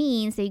 which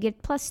means that you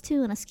get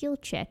 +2 on a skill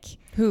check.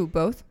 Who?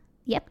 Both?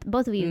 Yep,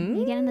 both of you.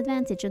 You get an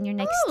advantage on your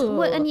next. Ooh.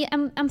 Well,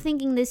 and I'm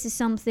thinking this is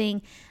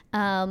something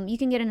you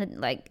can get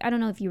I don't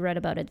know if you read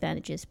about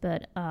advantages,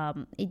 but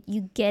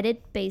you get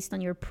it based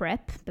on your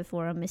prep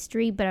before a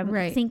mystery. But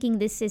I'm thinking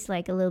this is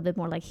like a little bit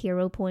more like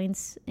hero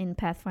points in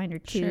Pathfinder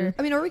 2. Sure.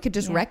 I mean, or we could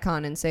just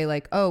retcon and say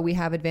like, oh, we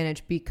have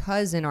advantage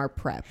because in our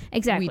prep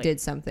exactly we did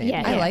something.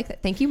 Yeah, I like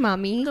that. Thank you,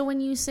 mommy. So when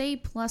you say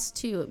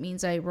 +2, it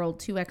means I rolled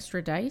 2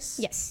 extra dice?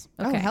 Yes.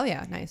 Okay. Oh, hell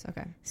yeah. Nice.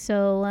 Okay.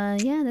 So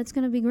yeah, that's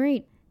gonna be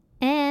great.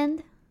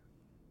 And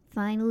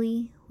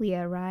finally, we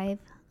arrive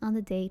on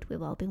the date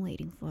we've all been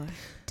waiting for.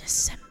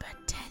 December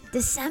 10th.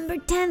 December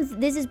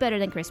 10th. This is better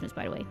than Christmas,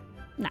 by the way.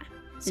 Nah.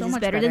 This So is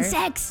much better better. than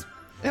sex.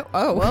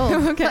 Oh,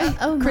 Whoa. okay.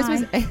 Oh, my.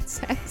 Christmas and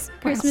sex.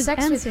 Christmas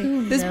Sex and with sex.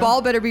 whom, This though?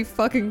 ball better be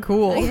fucking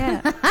cool.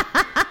 Yeah.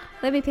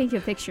 Let me paint you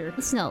a picture.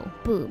 Snow,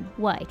 boom.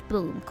 White,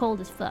 boom.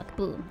 Cold as fuck,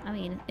 boom. I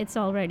mean, it's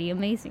already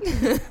amazing.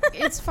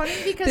 It's funny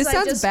because This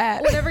sounds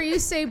bad. Whenever you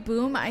say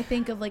boom, I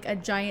think of like a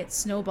giant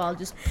snowball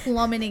just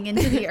plummeting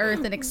into the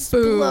earth and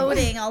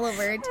exploding all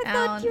over I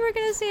town. thought you were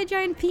gonna say a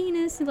giant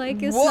penis,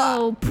 like a What?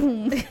 snow,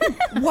 boom.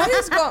 What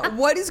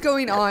is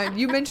going on?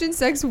 You mentioned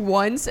sex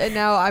once, and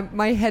now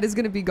my head is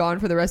going to be gone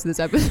for the rest of this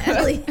episode.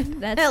 Ellie,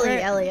 That's Ellie, where,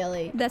 Ellie,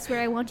 Ellie. That's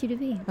where I want you to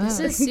be. This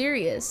is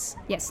serious.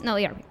 Yes. No,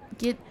 yeah.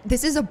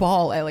 This is a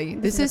ball, Ellie.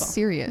 This is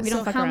serious.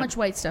 So how much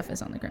white stuff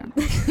is on the ground?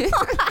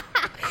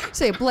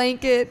 Say a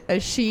blanket, a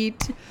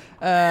sheet,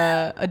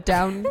 a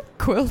down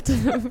quilt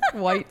of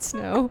white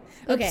snow.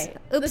 Okay.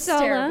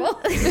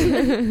 Uppsala.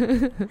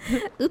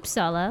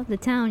 Uppsala, the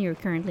town you're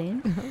currently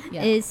in,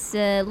 is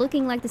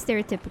looking like the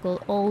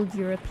stereotypical old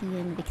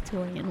European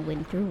Victorian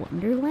winter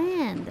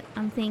wonderland.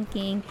 I'm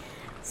thinking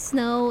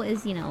snow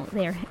is,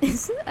 there.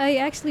 I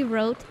actually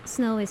wrote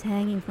snow is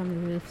hanging from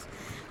the roofs.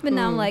 But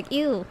now I'm like,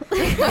 ew.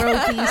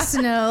 Ropey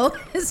snow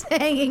is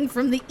hanging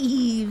from the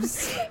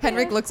eaves.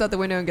 Henrik looks out the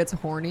window and gets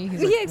horny.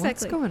 He's like,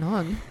 exactly. What's going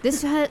on?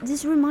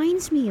 This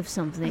reminds me of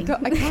something.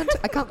 I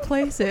can't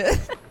place it.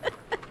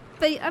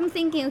 But I'm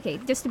thinking, okay,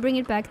 just to bring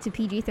it back to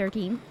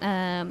PG-13,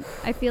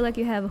 I feel like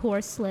you have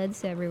horse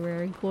sleds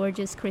everywhere,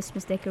 gorgeous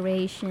Christmas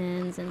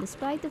decorations, and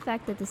despite the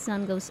fact that the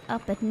sun goes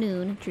up at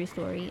noon, true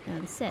story,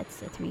 and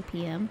sets at 3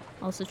 p.m.,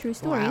 also true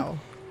story. Wow.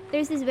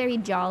 There's this very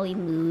jolly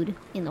mood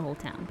in the whole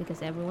town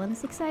because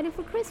everyone's excited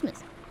for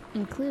Christmas,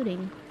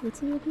 including the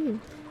two of you.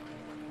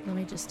 Let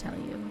me just tell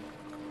you,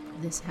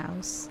 this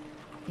house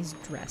is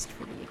dressed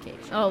for the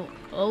occasion.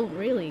 Oh,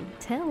 really?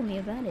 Tell me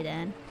about it,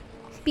 Anne.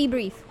 Be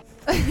brief.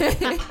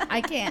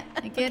 I can't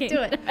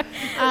do it.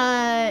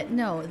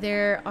 No,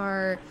 there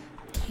are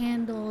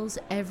candles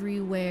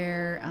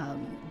everywhere,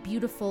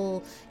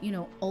 beautiful,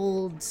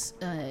 old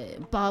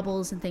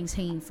baubles and things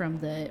hanging from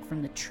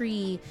the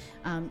tree,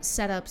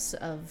 setups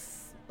of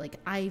like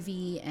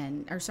holly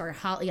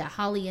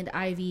and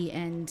ivy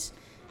and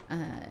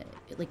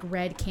like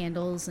red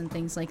candles and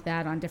things like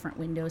that on different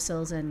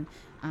windowsills, and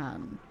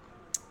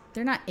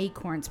they're not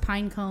acorns,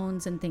 pine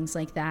cones and things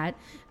like that.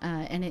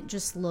 And it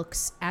just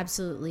looks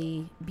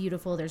absolutely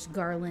beautiful. There's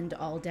garland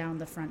all down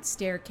the front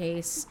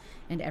staircase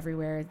and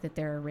everywhere that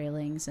there are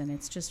railings, and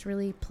it's just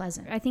really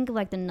pleasant. I think of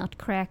like the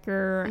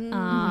Nutcracker,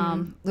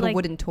 little like,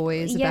 wooden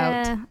toys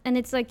yeah, about. and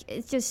it's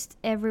just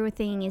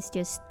everything is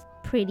just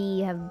pretty.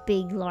 You have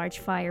big, large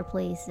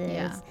fireplaces.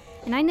 Yeah.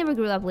 And I never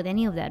grew up with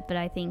any of that, but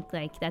I think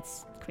like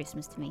that's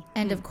Christmas to me.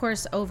 And of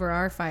course, over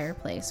our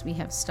fireplace, we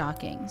have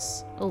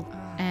stockings. Oh.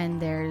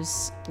 And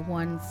there's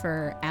one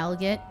for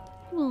Algit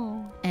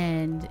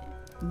and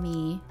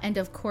me. And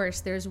of course,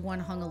 there's one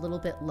hung a little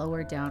bit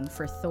lower down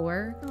for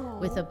Thor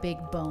with a big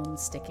bone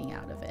sticking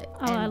out of it.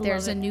 And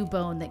there's a new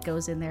bone that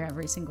goes in there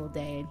every single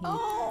day.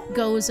 And he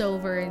goes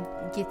over and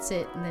gets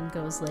it and then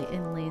goes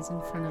and lays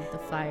in front of the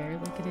fire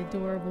like an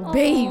adorable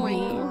baby.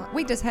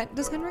 Wait, does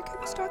Henrik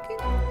have a stocking?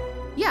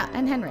 Yeah,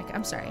 and Henrik.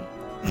 I'm sorry.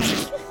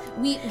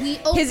 We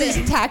open. His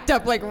is tacked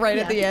up like right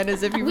at the end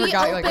as if you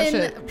forgot. You're like, oh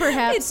shit.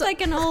 Perhaps It's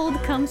like an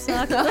old cum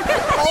sock. Oh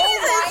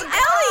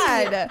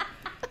my god!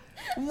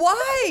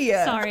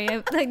 Why? Sorry,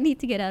 I need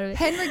to get out of it.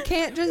 Henrik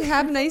can't just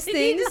have nice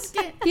things.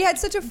 He had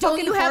such a Don't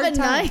fucking you have hard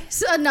time.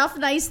 enough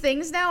nice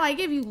things now? I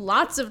gave you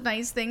lots of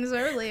nice things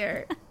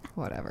earlier.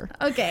 Whatever.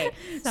 Okay.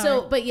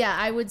 So, but yeah,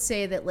 I would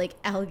say that like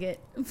Algit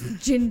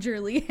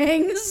gingerly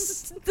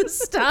hangs the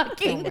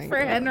stocking for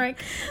God. Henrik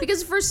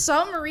because for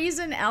some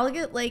reason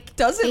Algit like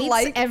Doesn't hates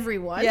like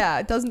everyone.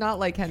 Yeah, does not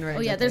like Henrik.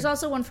 Oh yeah, there's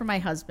also one for my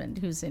husband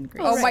who's in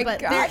Greece. Oh my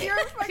But god, there- you're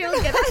a fucking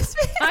he'll get-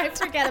 husband. I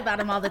forget about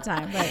him all the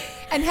time, but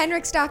And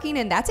Henrik's stocking,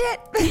 and that's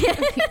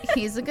it.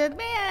 he's a good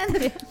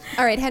man.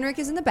 All right, Henrik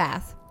is in the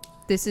bath.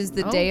 This is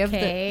the day of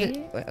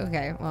Okay. the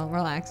okay, well,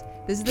 relax.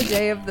 This is the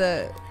day of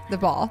the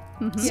ball.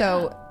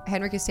 So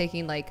Henrik is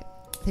taking like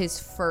his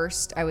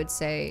first, I would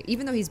say,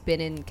 even though he's been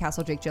in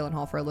Castle Jake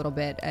Gyllenhaal for a little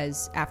bit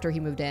as after he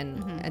moved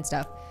in and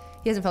stuff,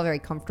 he hasn't felt very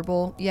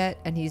comfortable yet,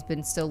 and he's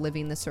been still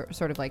living this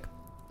sort of like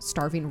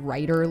starving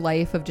writer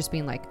life of just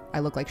being like, I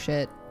look like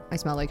shit, I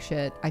smell like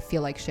shit, I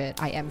feel like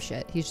shit, I am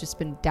shit. He's just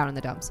been down in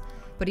the dumps.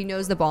 But he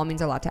knows the ball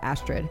means a lot to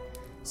Astrid.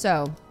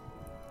 So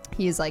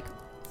he is like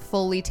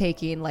fully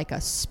taking like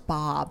a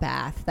spa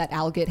bath that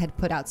Algit had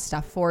put out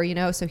stuff for,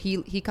 so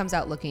he comes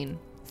out looking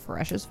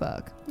fresh as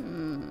fuck.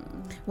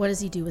 What does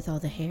he do with all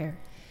the hair?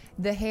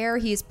 The hair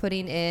he's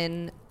putting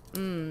in,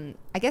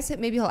 I guess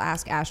maybe he'll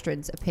ask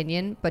Astrid's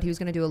opinion, but he was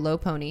going to do a low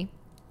pony,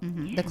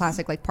 the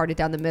classic like parted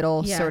down the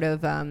middle sort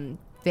of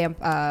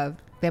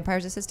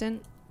vampire's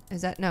assistant.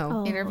 Is that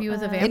no? Interview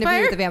with a vampire?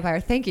 Interview with the vampire.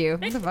 Thank you.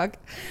 What the fuck?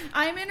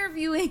 I'm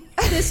interviewing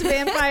this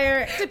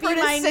vampire to be For an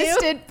my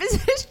assistant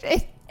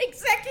position.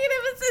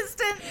 executive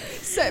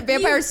assistant.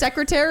 Vampire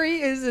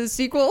Secretary is a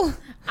sequel.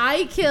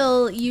 I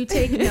kill, you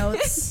take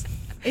notes.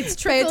 It's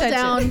trickle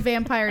down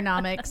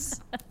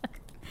vampire-nomics.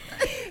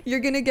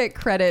 You're going to get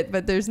credit,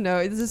 but it's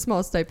a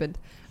small stipend.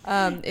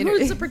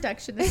 Who's the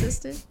production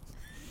assistant?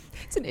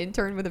 It's an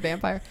intern with a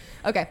vampire.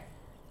 Okay.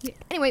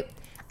 Anyway,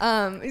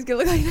 he's going to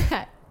look like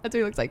that. That's what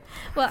he looks like.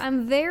 Well,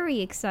 I'm very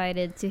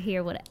excited to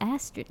hear what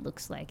Astrid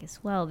looks like as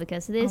well,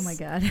 because this, Oh my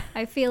God.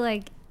 I feel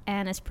like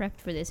Anna's prepped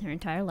for this her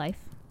entire life.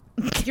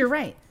 You're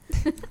right.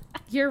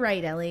 You're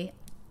right, Ellie.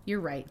 You're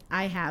right.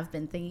 I have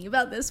been thinking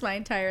about this my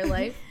entire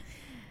life.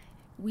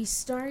 We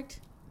start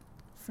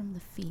from the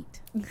feet.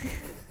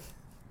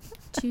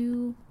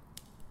 2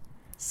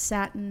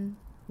 satin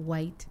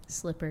white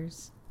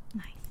slippers.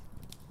 Nice.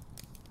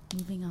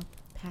 Moving up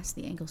past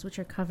the ankles, which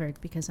are covered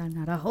because I'm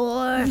not a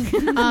whore.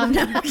 No, I'm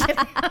kidding.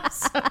 I'm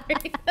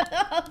sorry.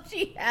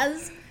 She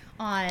has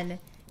on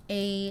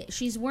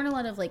she's worn a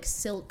lot of like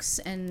silks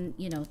and,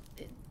 you know,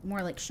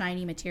 more like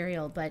shiny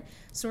material, but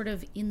sort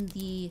of in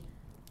the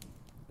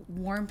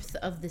warmth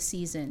of the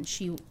season,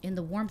 she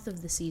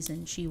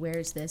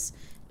wears this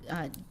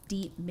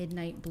deep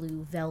midnight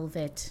blue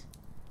velvet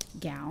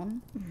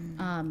gown.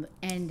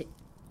 And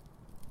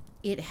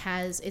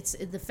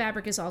the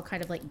fabric is all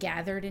kind of like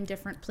gathered in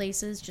different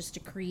places just to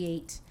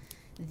create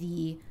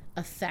the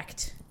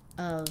effect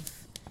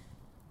of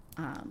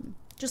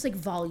just like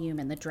volume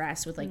in the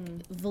dress with like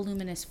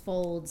voluminous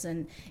folds,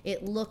 and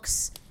it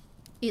looks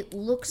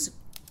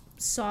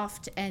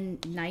soft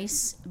and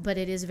nice, but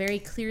it is very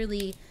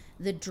clearly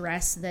the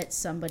dress that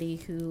somebody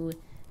who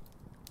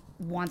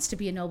wants to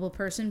be a noble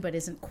person but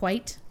isn't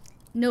quite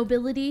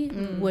nobility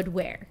would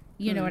wear.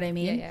 You know what I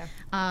mean? Yeah.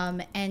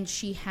 And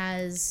she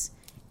has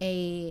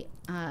a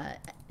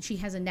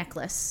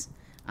necklace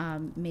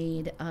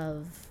made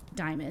of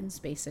diamonds,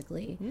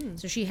 basically.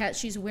 So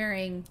she's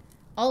wearing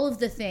all of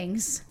the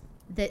things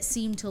that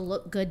seem to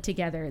look good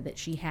together that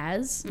she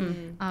has.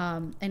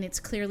 And it's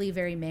clearly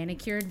very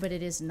manicured, but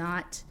it is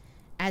not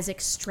as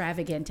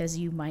extravagant as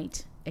you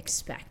might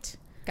expect.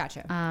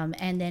 Gotcha.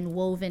 And then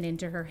woven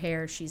into her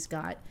hair, she's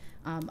got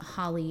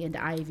holly and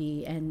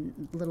ivy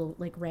and little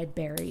like red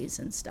berries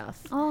and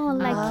stuff. Oh,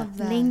 like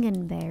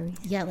lingonberries.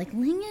 Yeah, like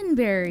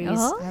lingonberries.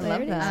 Oh, I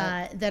love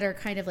that. That are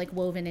kind of like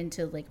woven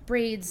into like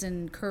braids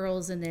and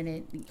curls, and then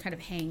it kind of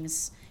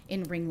hangs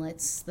in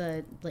ringlets.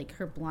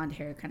 Her blonde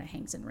hair kind of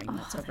hangs in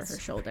ringlets over her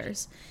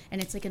shoulders,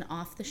 and it's like an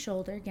off the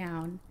shoulder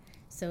gown,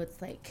 so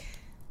it's like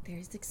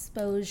there's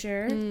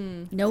exposure,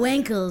 no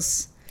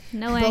ankles.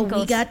 No but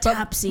ankles. we got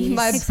topsies.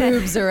 My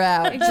boobs are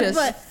out.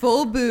 Just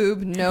full boob,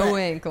 no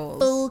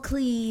ankles. Full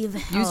cleave.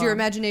 Use your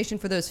imagination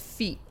for those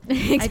feet.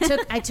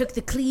 I took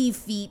the cleave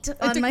feet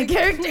on my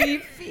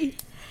character.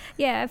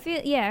 Yeah, I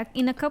feel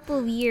in a couple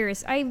of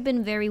years, I've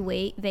been very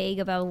vague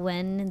about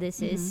when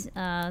this is,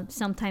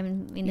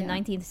 sometime in the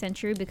 19th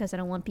century, because I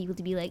don't want people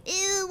to be like,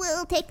 ew,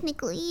 well,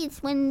 technically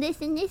it's when this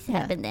and this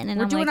happened then. And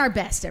we're I'm doing like, our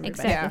best,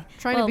 everybody. Exactly. Yeah,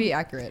 trying to be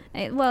accurate.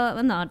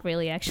 Well, not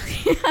really,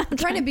 actually. I'm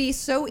trying to be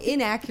so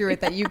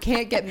inaccurate that you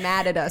can't get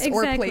mad at us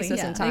or place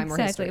us in time or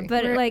history.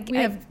 But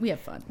we have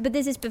fun. But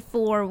this is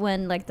before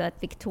when like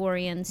that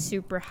Victorian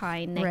super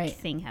high neck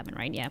thing happened,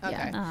 right? Yeah.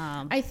 Okay.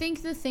 I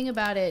think the thing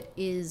about it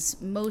is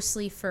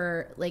mostly for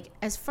like,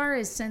 as far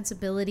as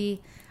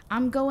sensibility,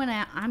 I'm going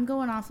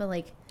off of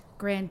like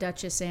Grand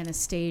Duchess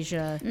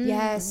Anastasia.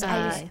 Yes,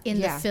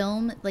 in the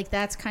film, like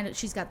that's kind of,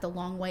 she's got the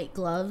long white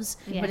gloves,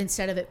 Yeah. but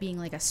instead of it being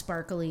like a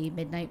sparkly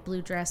midnight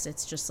blue dress,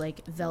 it's just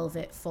like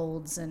velvet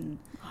folds and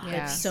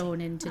like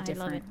sewn into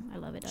different I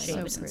love it.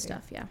 shapes and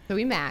stuff. Yeah. So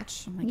we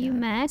match. You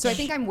match. So I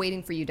think I'm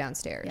waiting for you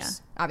downstairs. Yeah.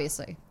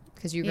 Obviously,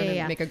 because you're going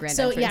to make a grand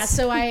entrance.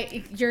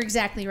 You're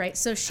exactly right.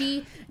 So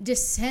she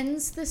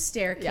descends the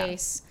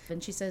staircase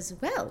and she says,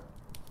 "Well,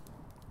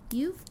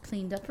 you've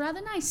cleaned up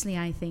rather nicely,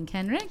 I think,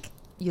 Henrik."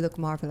 You look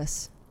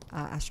marvelous,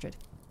 Astrid.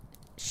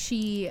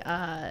 She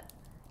kind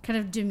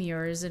of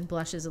demurs and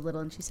blushes a little,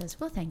 and she says,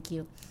 "Well, thank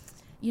you.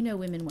 You know,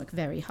 women work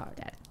very hard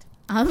at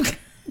it."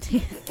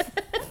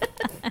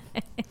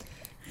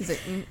 He's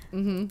like,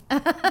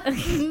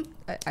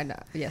 I know.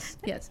 Yes.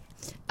 Yes.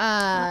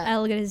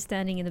 Elga is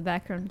standing in the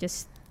background,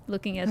 just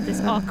looking at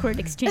this awkward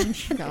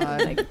exchange.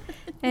 God. Like,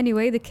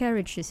 anyway, the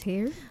carriage is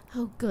here.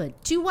 Oh, good.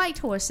 2 white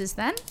horses,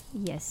 then?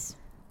 Yes.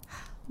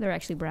 They're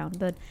actually brown,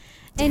 but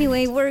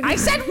anyway, I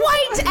said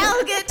white,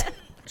 Elgit!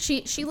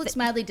 She looks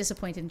mildly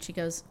disappointed, and she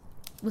goes,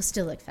 "We'll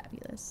still look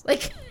fabulous."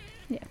 Like,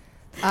 yeah.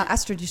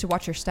 Astrid, you should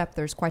watch your step.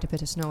 There's quite a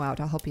bit of snow out.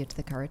 I'll help you to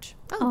the carriage.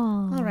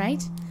 oh, all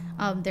right.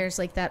 There's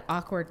like that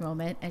awkward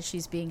moment as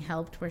she's being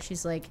helped where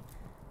she's like,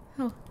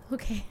 "Oh,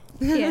 okay.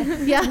 Yeah.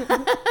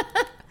 Yeah.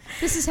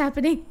 This is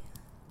happening."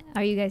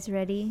 Are you guys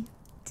ready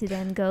to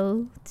then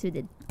go to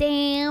the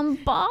damn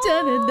ball?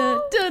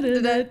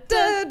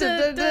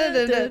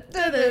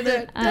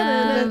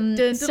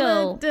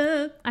 So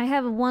I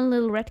have one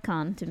little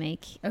retcon to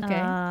make.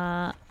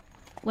 Okay.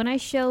 When I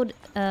showed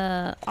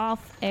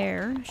off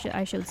air,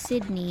 I showed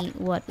Sydney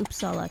what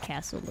Uppsala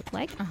Castle looked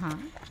like.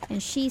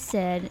 And she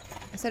said...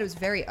 I said it was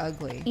very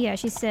ugly. Yeah,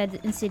 she said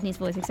in Sydney's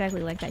voice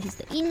exactly like that. She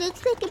said, "It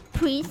looks like a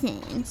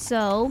prison."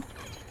 So,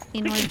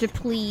 in order to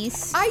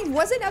please... I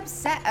wasn't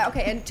upset.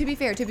 Okay, and to be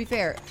fair,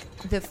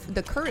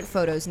 the current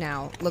photos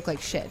now look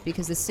like shit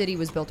because the city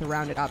was built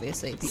around it,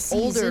 obviously.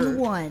 Season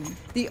 1.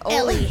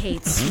 Ellie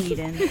hates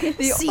Sweden.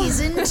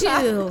 Season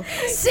 2.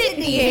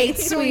 Sydney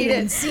hates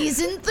Sweden.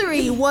 Season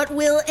 3. What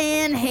will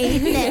Anne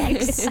hate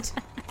next?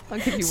 I'll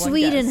give you one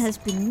Sweden guess. has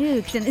been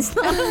nuked and it's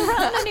not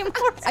around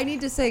anymore. I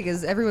need to say,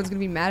 because everyone's going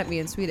to be mad at me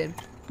in Sweden,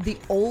 the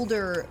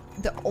older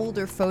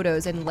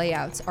photos and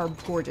layouts are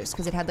gorgeous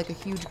because it had like a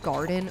huge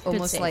garden,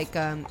 almost like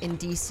in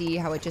DC,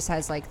 how it just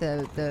has like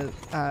the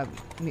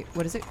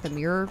what is it? The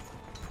mirror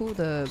pool,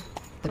 the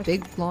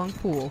big long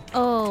pool.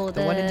 Oh,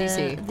 the one in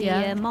DC.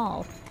 The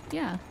mall.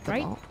 Yeah.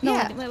 Right? ball. No,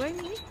 Yeah. wait,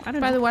 I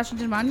don't By know. the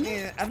Washington Monument?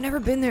 Yeah, I've never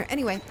been there.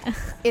 Anyway,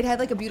 it had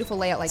like a beautiful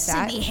layout like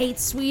that. Sydney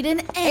hates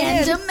Sweden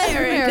and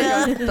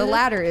America. The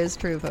latter is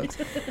true, folks.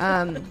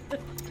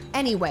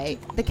 Anyway,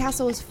 the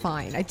castle is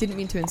fine. I didn't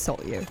mean to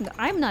insult you.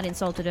 I'm not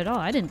insulted at all.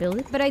 I didn't build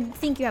it, but I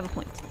think you have a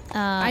point.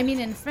 I mean,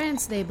 in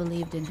France, they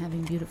believed in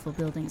having beautiful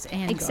buildings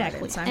and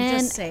Exactly. gardens. I'm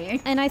just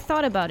saying. And I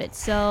thought about it.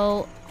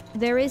 So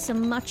there is a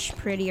much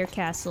prettier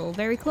castle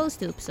very close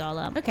to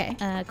Uppsala.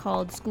 Okay.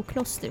 Called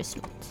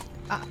Skoklosterslott.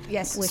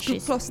 Yes, Which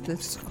is-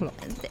 Skokloster.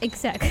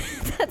 Exactly.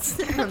 That's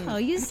how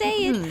you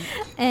say it.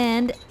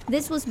 And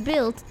this was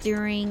built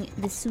during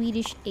the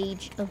Swedish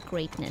Age of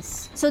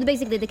Greatness. So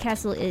basically, the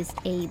castle is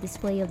a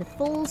display of the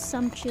full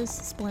sumptuous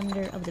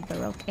splendor of the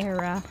Baroque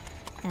era.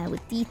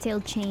 With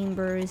detailed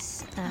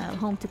chambers,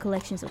 home to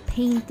collections of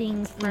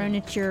paintings,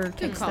 furniture,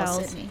 Good call,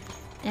 textiles. Sydney.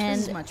 And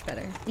This is much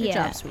better. Good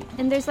job, Sweden.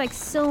 And there's like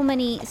so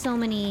many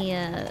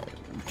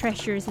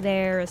treasures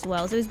there as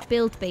well. So it's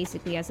built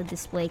basically as a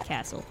display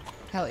castle.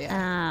 Hell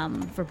yeah.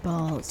 For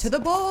balls. To the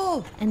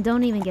ball! And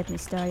don't even get me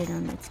started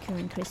on its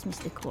current Christmas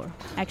decor.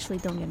 Actually,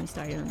 don't get me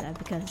started on that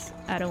because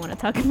I don't want to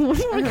talk more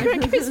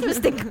current Christmas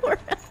decor.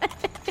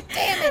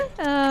 Damn it!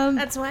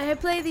 That's why I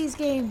play these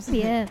games.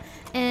 Yeah,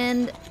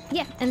 and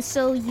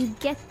so you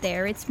get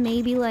there. It's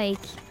maybe like,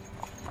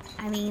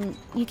 I mean,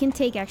 you can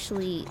take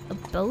actually a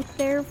boat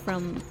there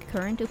from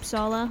current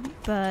Uppsala,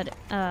 but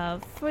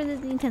for the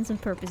intents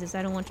and purposes,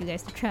 I don't want you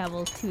guys to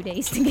travel 2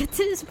 days to get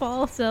to this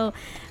ball, so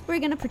we're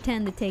gonna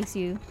pretend it takes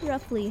you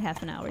roughly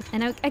half an hour.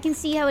 And I can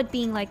see how it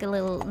being like a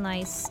little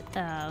nice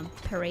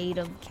parade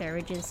of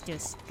carriages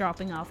just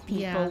dropping off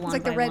people Yeah. one It's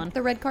like by one.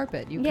 the red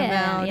carpet. You come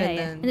out and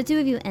then... And the two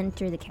of you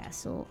enter the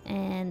castle,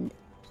 and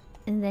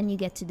then you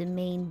get to the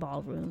main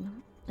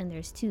ballroom, and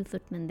there's two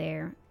footmen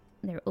there.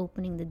 They're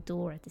opening the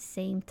door at the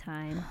same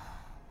time,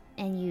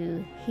 and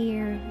you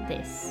hear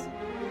this.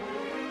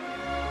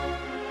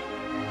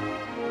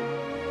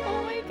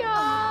 Oh my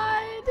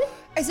god!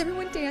 Is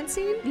everyone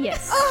dancing?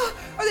 Yes. Oh,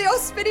 are they all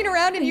spinning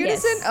around in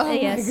Yes. unison? Oh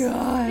Yes. my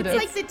god. It's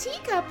like the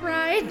teacup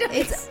ride.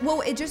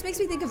 Well, it just makes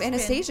me think of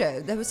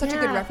Anastasia. That was such a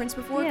good Yeah. reference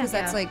before because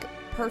Yeah. that's like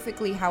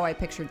perfectly how I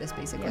pictured this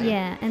basically.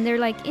 Yeah, and they're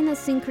like in a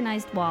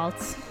synchronized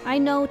waltz. I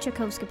know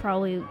Tchaikovsky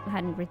probably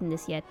hadn't written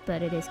this yet,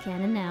 but it is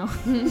canon now.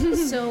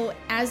 So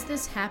as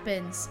this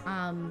happens,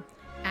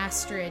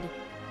 Astrid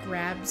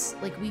grabs,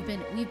 like we've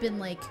been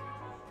like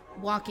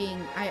walking,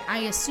 I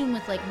assume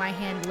with like my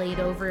hand laid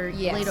over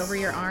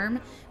your arm,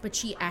 but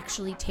she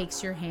actually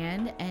takes your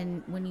hand,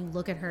 and when you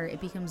look at her,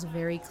 it becomes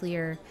very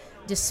clear,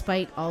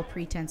 despite all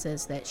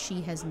pretenses, that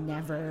she has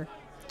never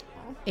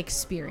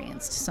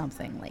experienced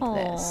something like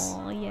this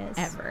Oh, yes.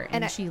 ever,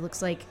 and she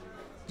looks like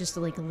just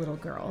like a little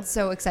girl.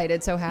 So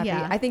excited, so happy.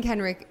 Yeah. I think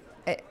Henrik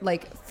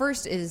like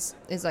first is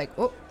like,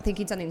 oh,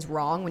 thinking something's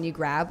wrong when you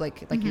grab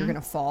like you're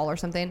gonna fall or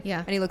something. Yeah.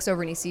 And he looks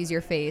over and he sees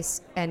your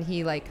face and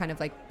he like kind of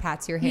like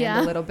pats your hand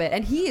Yeah. a little bit,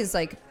 and he is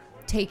like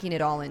taking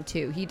it all in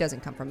too. He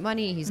doesn't come from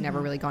money. He's never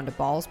really gone to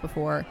balls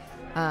before.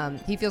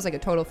 He feels like a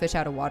total fish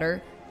out of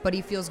water, but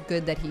he feels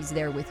good that he's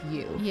there with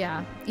you.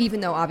 Yeah.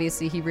 Even though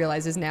obviously he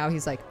realizes now,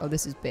 he's like, oh,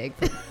 this is big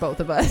for both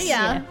of us.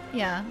 Yeah.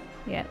 Yeah.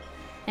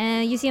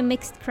 You see a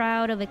mixed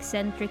crowd of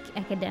eccentric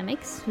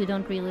academics who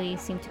don't really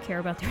seem to care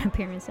about their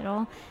appearance at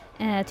all,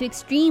 to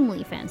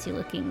extremely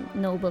fancy-looking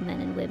noblemen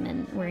and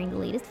women wearing the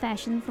latest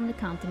fashion from the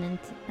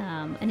continent.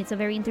 And it's a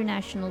very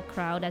international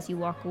crowd as you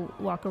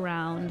walk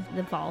around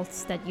the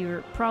vaults that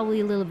you're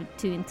probably a little bit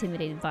too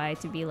intimidated by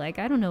to be like,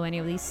 I don't know any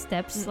of these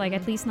steps, like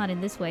at least not in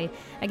this way.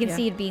 I can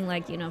see it being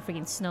like,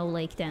 freaking Snow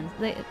Lake dance.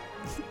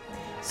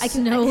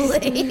 Snow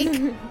Lake.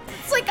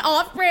 It's like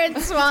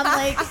off-brand Swan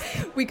Lake.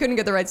 We couldn't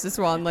get the rights to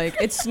Swan Lake.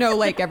 It's Snow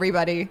Lake,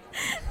 everybody.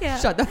 Yeah.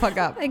 Shut the fuck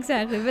up.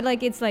 Exactly, but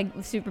like it's like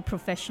super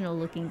professional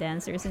looking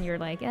dancers, and you're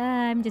like,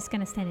 I'm just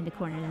gonna stand in the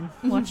corner then,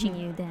 watching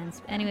you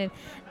dance. Anyway,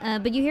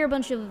 but you hear a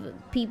bunch of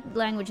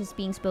languages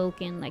being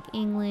spoken, like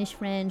English,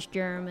 French,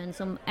 German,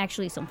 some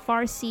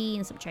Farsi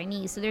and some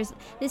Chinese. So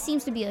this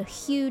seems to be a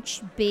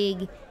huge,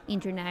 big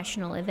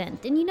international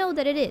event, and you know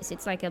that it is.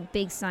 It's like a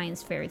big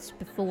science fair. It's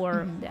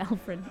before the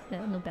Alfred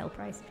Nobel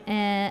Prize,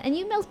 and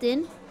you melt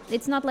in.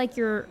 It's not like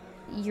you're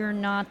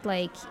not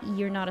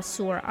a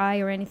sore eye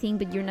or anything,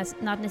 but you're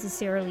not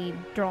necessarily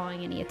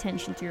drawing any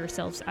attention to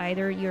yourselves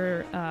either.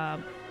 You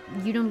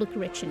don't look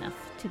rich enough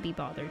to be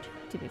bothered,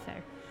 to be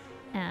fair.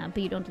 But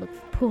you don't look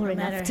poor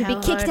enough to be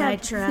kicked out. I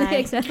try.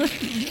 Exactly.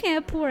 Yeah,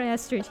 poor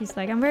Astrid. She's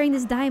like, I'm wearing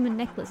this diamond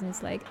necklace, and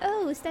it's like,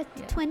 oh, is that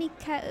 20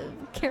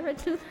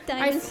 carat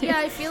diamonds?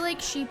 I feel like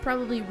she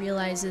probably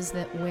realizes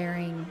that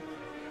wearing,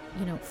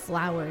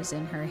 flowers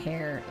in her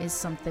hair is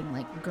something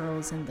like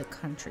girls in the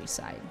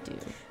countryside do.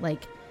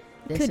 Like,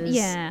 this is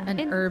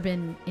an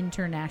urban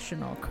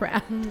international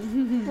crowd.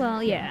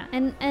 Well, yeah,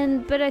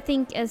 but I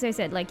think, as I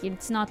said, like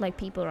it's not like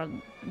people are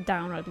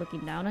downright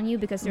looking down on you,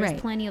 because there's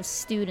plenty of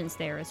students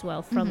there as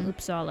well from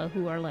Uppsala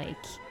who are like,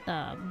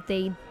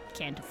 they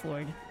can't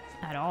afford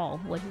at all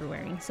what you're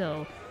wearing,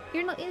 so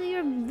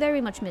you're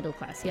very much middle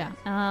class. Yeah.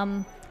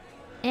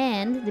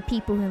 And the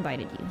people who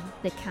invited you,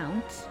 the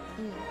Count,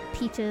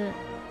 Peter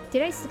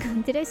Did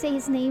I say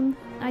his name?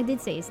 I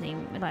did say his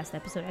name last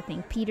episode, I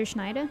think. Peter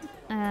Schneider.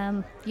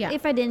 Yeah.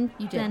 If I didn't,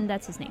 you did. then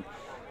that's his name.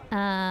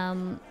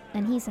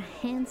 And he's a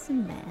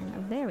handsome man, a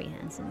very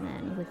handsome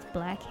man, with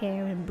black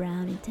hair and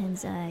brown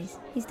intense eyes.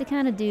 He's the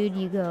kind of dude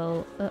you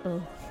go, uh-oh,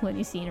 when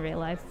you see in real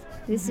life.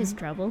 This is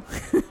trouble.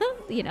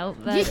 You know,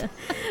 but...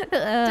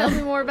 Tell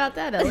me more about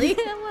that, Ellie.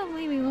 Well,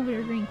 maybe over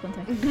a drink one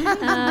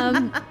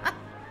time.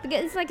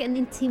 Because it's like an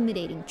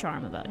intimidating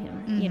charm about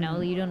him. You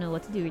know, you don't know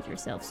what to do with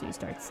yourself, so you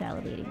start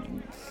salivating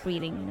and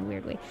breathing in a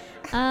weird way.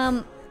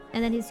 And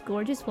then his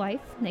gorgeous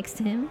wife next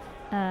to him,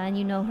 and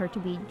you know her to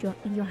be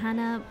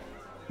Johanna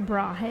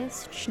Brahe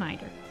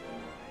Schneider.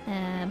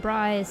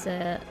 Brahe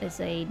is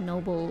a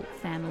noble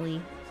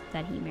family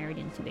that he married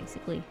into,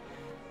 basically.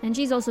 And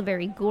she's also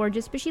very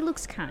gorgeous, but she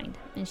looks kind.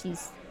 And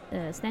she's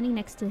standing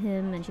next to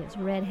him, and she has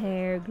red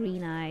hair,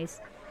 green eyes,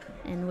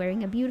 and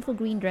wearing a beautiful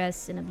green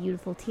dress and a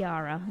beautiful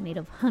tiara made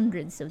of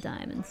hundreds of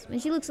diamonds.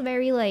 And she looks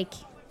very, like,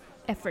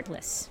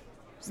 effortless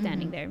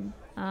standing there.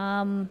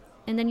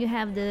 And then you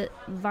have the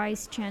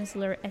Vice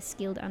Chancellor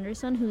Eskild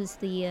Andersson, who's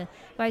the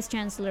Vice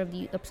Chancellor of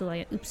the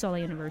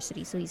Uppsala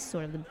University. So he's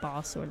sort of the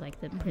boss or,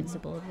 like, the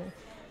principal of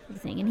the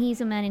thing. And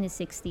he's a man in his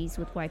 60s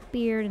with white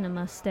beard and a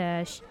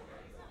mustache.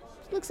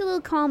 Looks a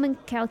little calm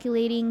and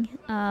calculating,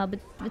 but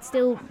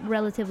still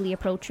relatively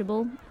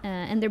approachable.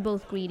 And they're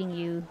both greeting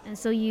you. And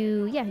so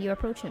you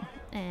approach him.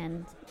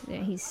 And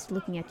he's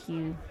looking at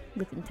you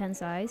with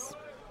intense eyes.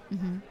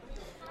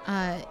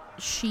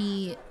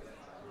 She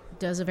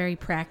does a very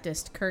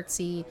practiced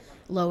curtsy,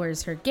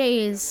 lowers her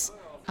gaze,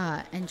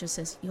 and just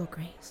says, "Your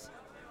Grace."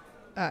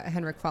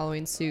 Henrik,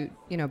 following suit,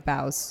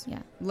 bows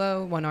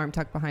low, one arm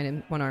tucked behind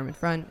him, one arm in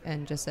front,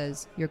 and just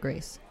says, "Your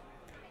Grace."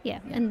 Yeah,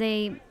 and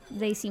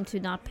they seem to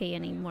not pay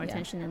any more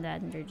attention than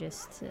that, and they're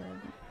just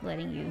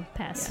letting you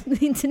pass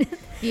the internet.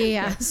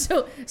 Yeah.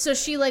 So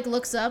she, like,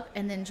 looks up,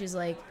 and then she's,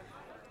 like,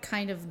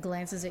 kind of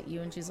glances at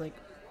you, and she's, like,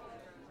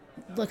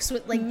 looks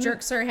with, like,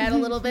 jerks her head a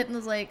little bit, and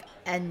is like,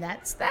 and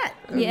that's that.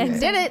 Yeah, You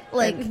did it.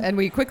 Like, and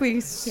we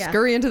quickly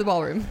scurry into the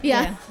ballroom.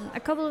 Yeah. A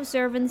couple of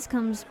servants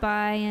comes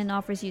by and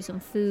offers you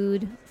some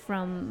food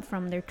from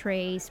their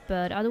trays,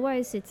 but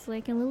otherwise it's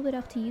like a little bit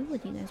up to you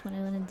what you guys want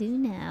to do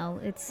now.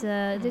 It's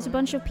there's a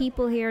bunch of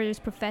people here. There's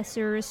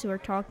professors who are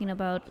talking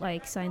about,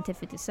 like,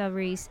 scientific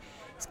discoveries.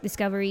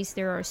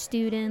 There are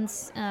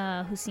students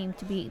who seem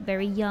to be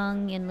very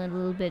young and a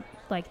little bit,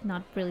 like,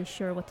 not really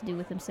sure what to do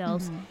with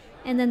themselves.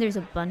 And then there's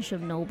a bunch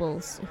of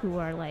nobles who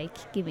are,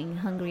 like, giving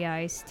hungry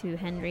eyes to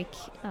Henrik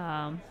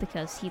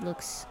because he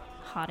looks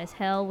hot as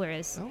hell,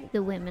 whereas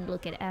the women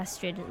look at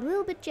Astrid a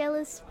little bit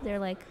jealous. They're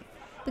like,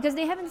 because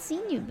they haven't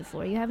seen you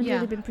before. You haven't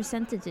really been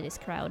presented to this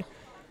crowd.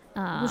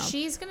 Well,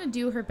 she's going to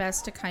do her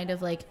best to kind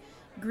of, like,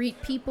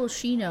 greet people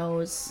she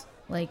knows,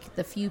 like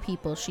the few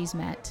people she's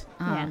met,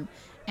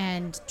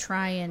 and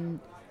try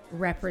and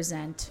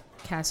represent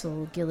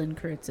Castle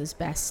Gillenkreutz as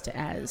best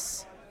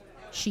as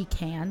she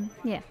can.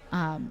 Yeah.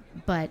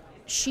 But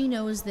she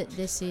knows that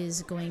this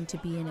is going to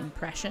be an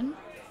impression.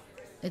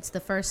 It's the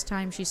first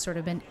time she's sort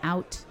of been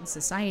out in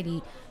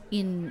society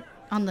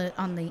on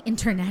the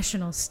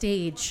international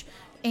stage.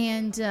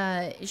 And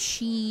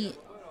she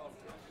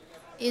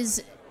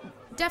is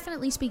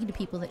definitely speaking to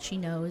people that she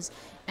knows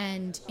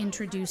and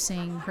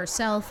introducing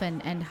herself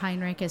and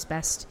Henrik as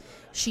best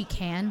she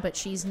can, but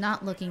she's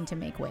not looking to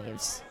make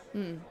waves.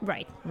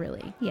 Right.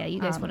 Really. Yeah, you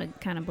guys want to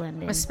kind of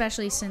blend in.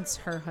 Especially since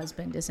her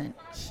husband isn't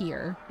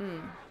here.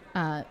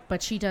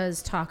 But she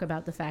does talk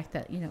about the fact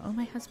that, oh,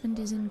 my husband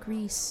is in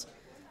Greece.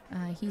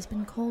 He's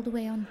been called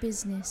away on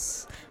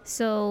business.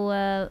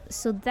 So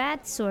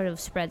that sort of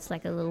spreads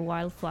like a little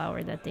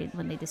wildflower that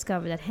when they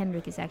discover that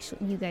Henrik is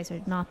actually, you guys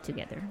are not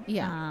together.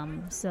 Yeah.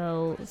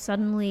 So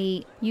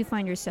suddenly you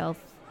find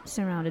yourself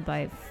surrounded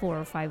by 4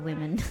 or 5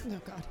 women.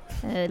 Oh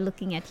God.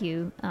 Looking at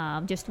you,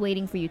 just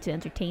waiting for you to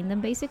entertain them,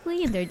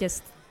 basically, and they're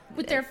just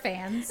with their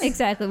fans.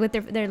 Exactly.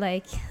 They're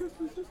like,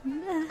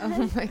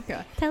 oh my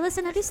God. Tell us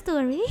another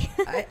story.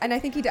 I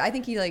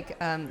think he like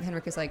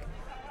Henrik is like,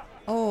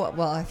 oh,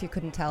 well, if you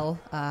couldn't tell,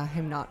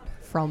 I'm not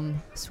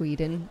from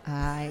Sweden.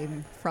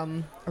 I'm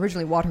from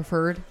originally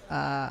Waterford,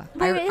 Where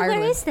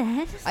Ireland. is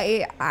that?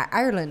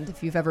 Ireland,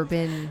 if you've ever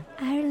been.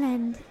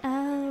 Ireland.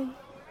 Oh.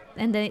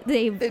 And they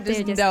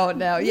just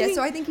no. Yeah,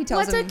 so I think he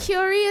tells him. What a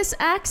curious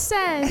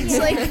accent.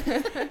 Like,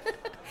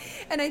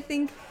 and I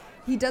think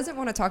he doesn't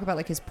want to talk about,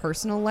 like, his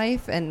personal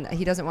life, and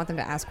he doesn't want them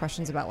to ask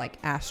questions about, like,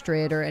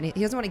 Astrid or any. He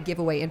doesn't want to give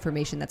away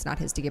information that's not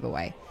his to give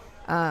away.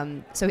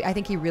 So I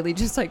think he really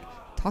just, like,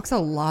 talks a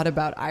lot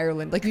about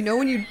Ireland. Like,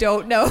 when you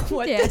don't know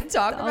what to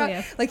talk about.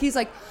 Yeah. Like, he's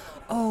like,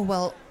 oh,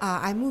 well,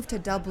 I moved to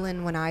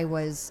Dublin when I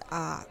was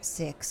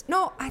 6.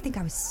 No, I think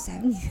I was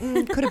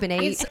 7. Could have been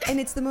 8. And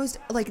it's the most,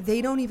 like,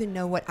 they don't even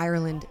know what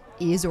Ireland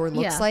is or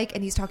looks like.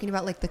 And he's talking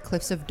about, like, the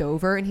cliffs of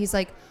Dover. And he's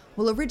like,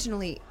 well,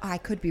 originally, I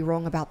could be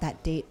wrong about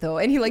that date, though.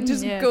 And he, like,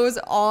 just goes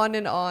on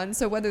and on.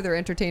 So whether they're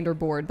entertained or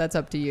bored, that's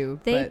up to you.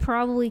 They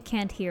probably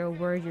can't hear a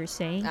word you're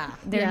saying.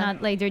 They're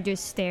not, like, they're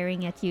just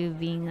staring at you,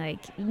 being,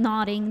 like,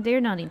 nodding. They're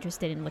not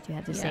interested in what you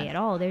have to say at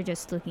all. They're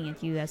just looking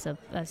at you as a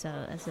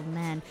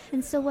man.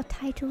 And so what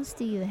titles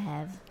do you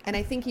have? And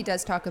I think he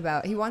does talk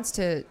about, he wants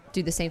to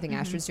do the same thing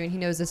Astrid's doing. He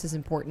knows this is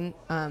important.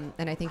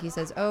 And I think he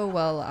says, oh,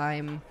 well,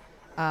 I'm...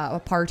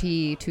 a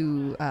party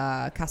to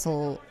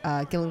Castle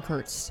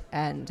Gillencourts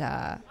and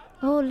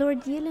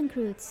Lord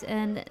Gillencourts,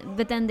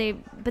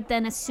 but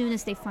then as soon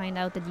as they find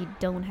out that you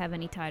don't have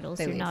any titles,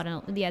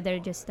 they're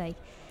just like,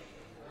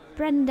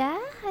 Brenda,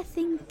 I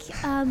think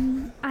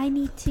I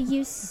need to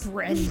use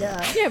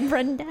Brenda.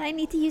 Brenda, I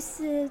need to use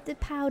the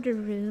powder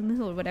room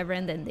or whatever,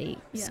 and then they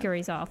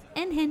scurries off.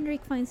 And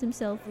Henrik finds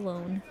himself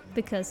alone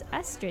because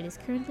Astrid is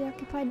currently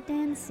occupied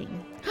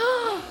dancing.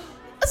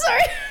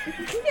 Sorry.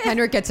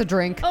 Henrik gets a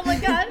drink. Oh my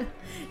god.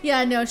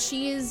 Yeah, no,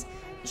 she is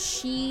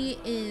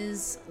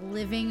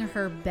living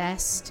her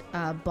best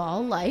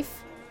ball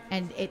life,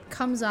 and it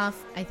comes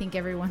off, I think,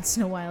 every once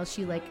in a while.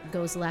 She like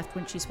goes left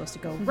when she's supposed to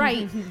go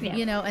right,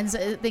 you know, and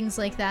so, things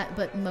like that,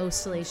 but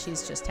mostly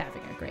she's just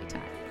having a great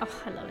time.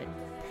 Oh, I love it.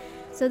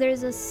 So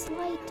there's a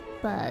slight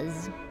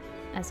buzz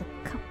as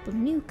a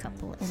new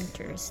couple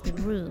enters the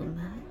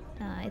room.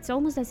 It's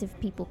almost as if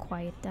people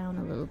quiet down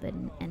a little bit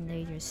and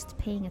they're just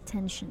paying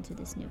attention to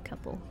this new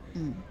couple.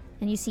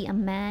 And you see a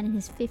man in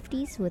his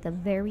 50s with a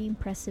very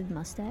impressive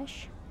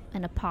mustache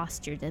and a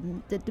posture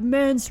that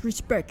demands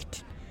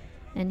respect.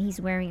 And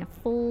he's wearing a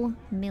full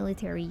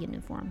military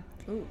uniform.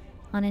 Ooh.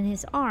 And in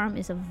his arm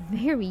is a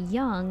very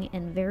young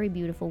and very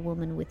beautiful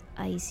woman with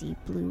icy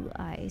blue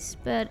eyes.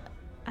 But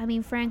I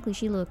mean, frankly,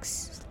 she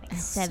looks like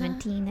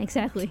 17.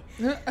 Exactly.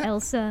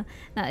 Elsa.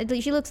 No,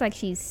 she looks like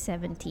she's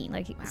 17,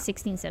 like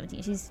 16,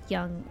 17. She's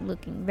young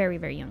looking, very,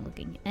 very young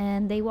looking.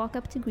 And they walk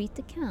up to greet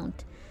the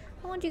Count.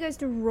 I want you guys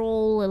to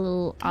roll a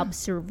little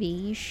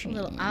observation.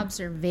 A little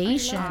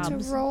observation. I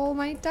love to roll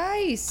my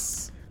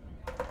dice.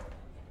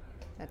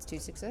 That's 2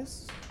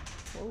 successes.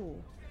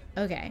 Whoa.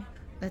 Okay.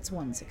 That's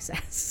 1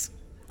 success.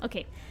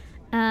 Okay.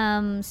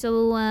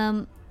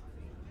 So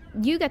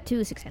you got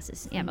 2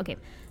 successes. Yeah, okay.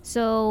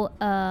 So,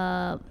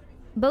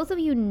 both of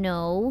you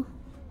know,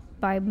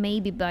 by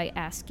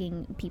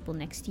asking people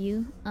next to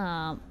you,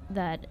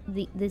 that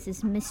this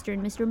is Mr.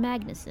 and Mr.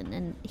 Magnusson,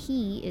 and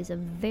he is a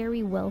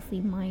very wealthy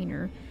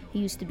miner. He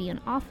used to be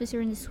an officer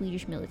in the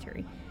Swedish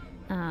military,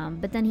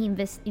 but then he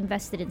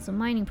invested in some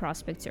mining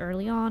prospects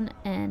early on,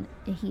 and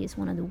he is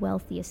one of the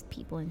wealthiest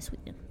people in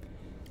Sweden.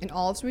 In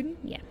all of Sweden?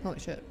 Yeah. Holy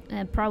shit.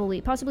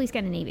 Possibly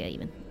Scandinavia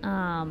even.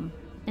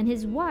 And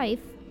his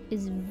wife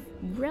is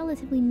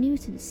relatively new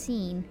to the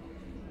scene,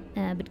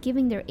 but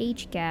given their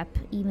age gap,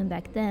 even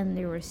back then,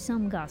 there was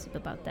some gossip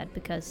about that,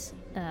 because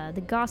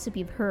the gossip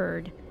you've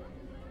heard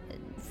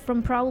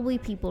from probably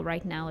people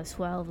right now as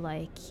well,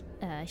 like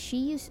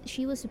she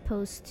was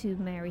supposed to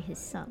marry his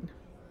son,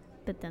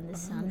 but then the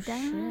son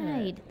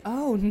died. Shit.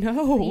 Oh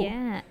no!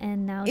 Yeah,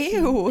 and now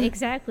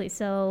exactly.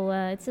 So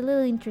it's a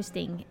little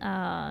interesting.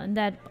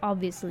 That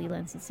obviously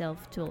lends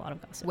itself to a lot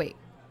of gossip. Wait,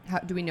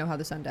 do we know how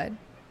the son died?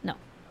 No.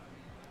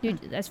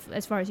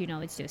 As far as you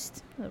know, it's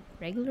just a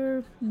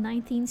regular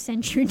 19th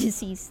century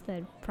disease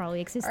that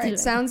probably existed. All right,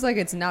 sounds like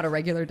it's not a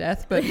regular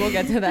death, but we'll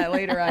get to that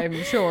later,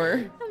 I'm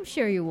sure. I'm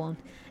sure you won't.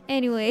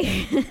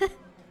 Anyway,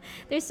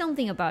 there's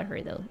something about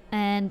her, though.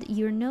 And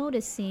you're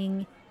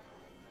noticing,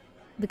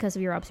 because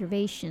of your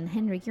observation,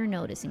 Henrik, you're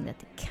noticing that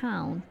the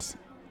Count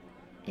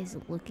is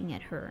looking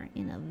at her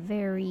in a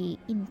very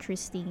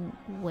interesting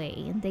way.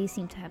 And they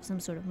seem to have some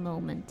sort of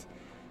moment.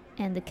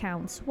 And the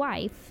Count's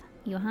wife,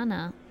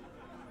 Johanna,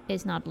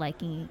 is not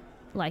liking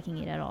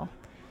it at all.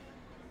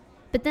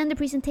 But then the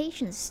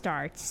presentation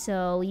starts,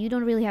 so you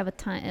don't really have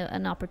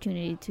an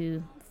opportunity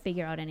to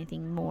figure out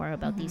anything more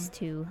about these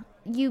two.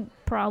 You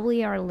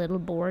probably are a little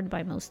bored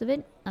by most of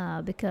it,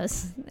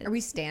 because... Are we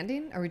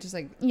standing? Are we just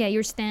like... Yeah,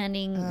 you're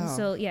standing. Oh.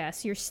 So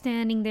you're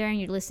standing there and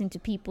you're listening to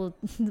people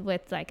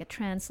with like a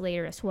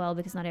translator as well,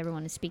 because not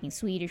everyone is speaking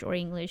Swedish or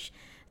English.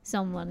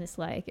 Someone is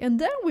like, and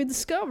then we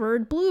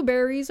discovered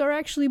blueberries are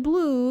actually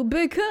blue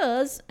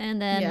because...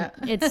 And then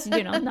it's,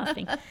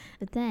 nothing.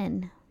 But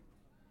then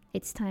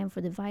it's time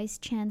for the Vice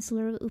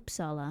Chancellor of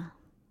Uppsala,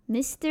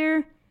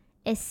 Mr.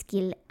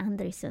 Eskil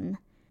Andersson,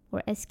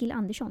 or Eskil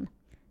Andersson,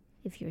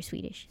 if you're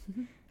Swedish.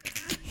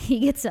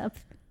 He gets up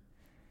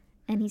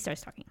and he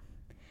starts talking.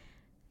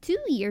 2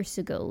 years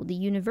ago, the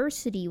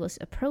university was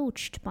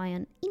approached by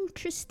an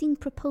interesting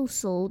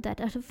proposal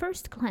that at a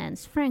first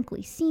glance,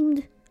 frankly,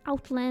 seemed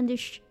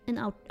outlandish and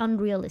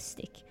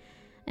unrealistic.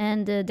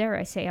 And dare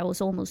I say, I was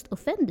almost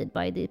offended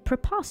by the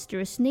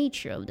preposterous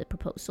nature of the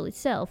proposal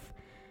itself.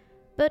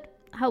 But,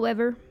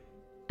 however,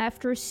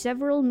 after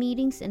several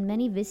meetings and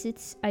many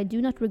visits, I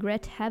do not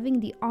regret having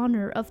the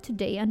honor of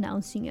today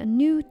announcing a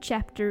new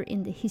chapter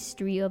in the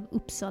history of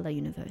Uppsala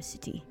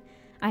University.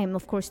 I am,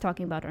 of course,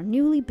 talking about our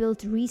newly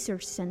built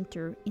research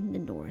center in the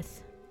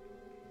north.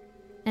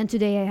 And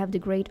today I have the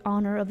great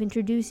honor of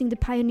introducing the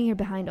pioneer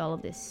behind all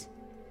of this,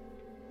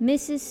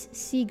 Mrs.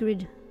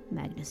 Sigrid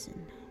Magnusson.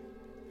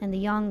 And the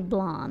young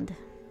blonde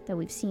that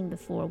we've seen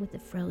before with the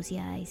frosy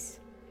eyes.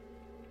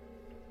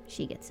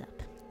 She gets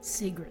up.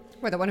 Sigrid.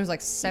 Wait, the one who's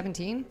like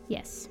 17?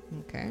 Yes.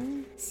 Okay.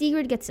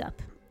 Sigrid gets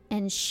up.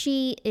 And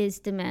she is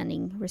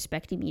demanding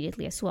respect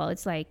immediately as well.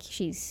 It's like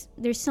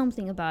there's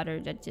something about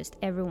her that just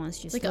everyone's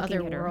just like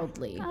looking at her.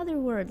 Otherworldly.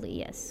 Otherworldly,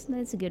 yes.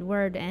 That's a good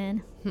word,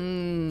 Anne.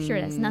 Sure,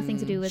 that's nothing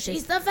to do with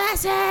She's this. the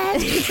fasten!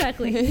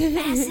 Exactly.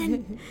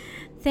 Fasten.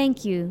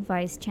 Thank you,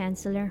 Vice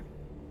Chancellor.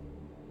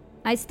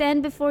 I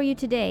stand before you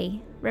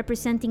today,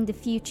 representing the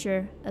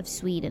future of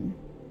Sweden.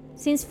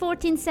 Since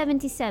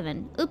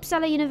 1477,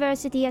 Uppsala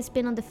University has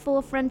been on the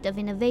forefront of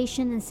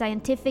innovation and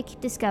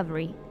scientific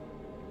discovery.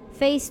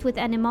 Faced with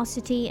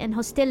animosity and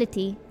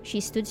hostility, she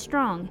stood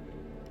strong,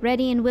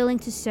 ready and willing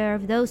to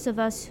serve those of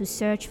us who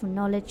search for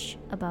knowledge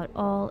about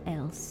all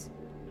else.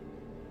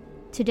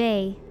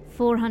 Today,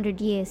 400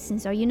 years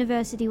since our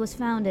university was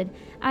founded,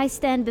 I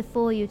stand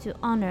before you to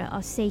honor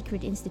our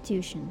sacred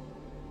institution.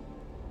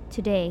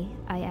 Today,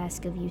 I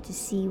ask of you to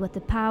see what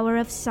the power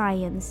of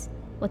science,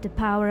 what the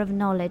power of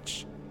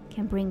knowledge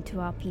can bring to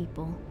our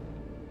people.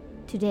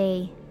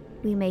 Today,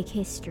 we make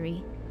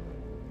history.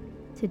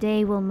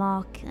 Today will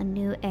mark a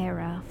new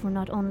era for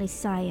not only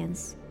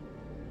science,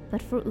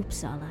 but for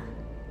Uppsala.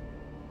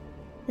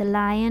 The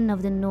lion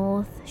of the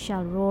north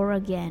shall roar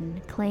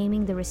again,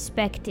 claiming the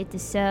respect it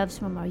deserves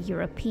from our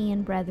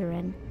European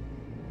brethren,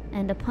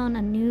 and upon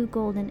a new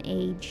golden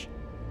age,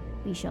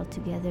 we shall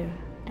together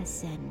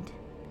ascend.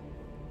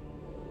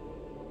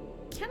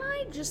 Can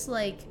I just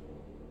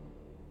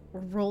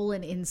roll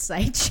an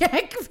insight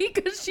check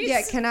because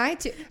she's can I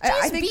too? She's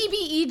I think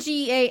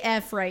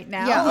BBEGAF right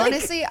now. Yeah,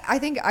 honestly, I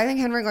think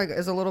Henrik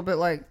is a little bit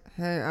like,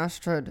 hey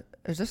Astrid,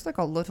 is this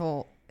a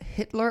little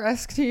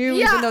Hitler-esque to you?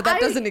 Yeah, even though that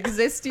doesn't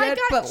exist yet.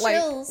 got But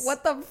chills.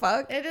 what the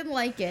fuck? I didn't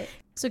like it.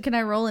 So can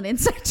I roll an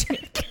insight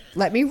check?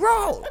 Let me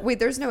roll. Wait,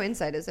 there's no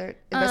insight, is there?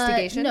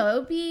 Investigation? No, it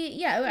would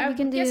be I'm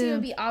can guessing do- it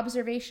would be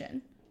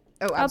observation.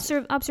 Oh,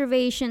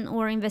 Observation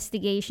or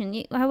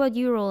investigation. How about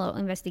you roll out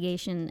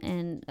investigation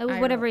and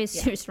whatever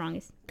is your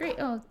strongest? Great.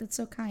 Oh, that's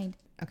so kind.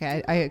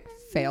 Okay, I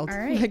failed. All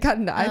right. I got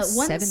I have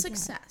one 7.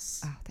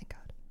 success. Oh, thank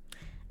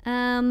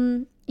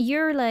God.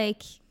 You're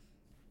like,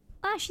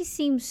 she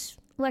seems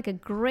like a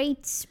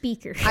great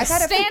speaker. I've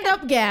had Stand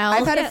up, gal.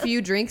 I've had a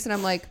few drinks and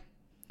I'm like,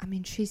 I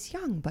mean, she's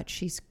young, but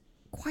she's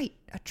quite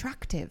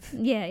attractive.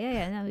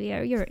 Yeah. No,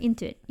 you're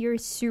into it. You're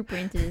super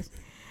into this.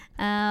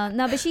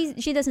 No, but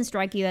she doesn't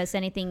strike you as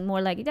anything more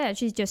like that.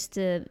 She's just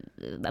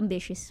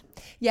ambitious.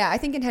 Yeah, I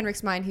think in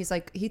Henrik's mind,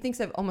 he thinks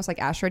of almost like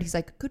Astrid. He's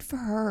like, good for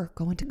her,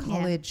 going to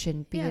college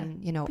and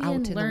being, out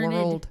in learned. the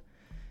world.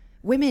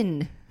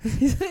 Women.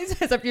 He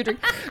says a few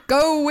drinks.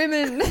 Go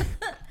women.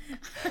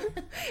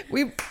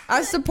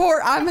 I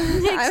support. I'm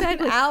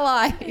an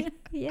ally.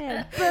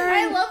 Yeah.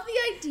 I love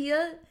the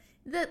idea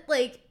that,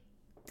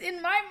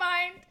 in my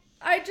mind,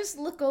 I just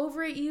look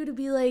over at you to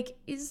be like,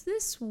 is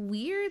this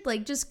weird?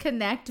 Just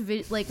connect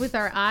with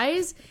our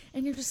eyes,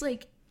 and you're just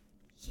like,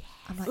 yeah.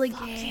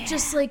 I'm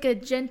just like a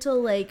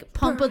gentle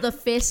pump of the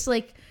fist,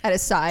 at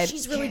his side.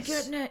 she's really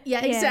good at it.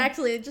 Yeah,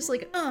 exactly. Just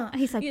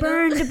He's like,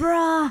 burn the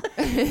bra.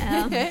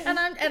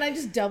 and I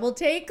just double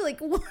take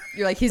what,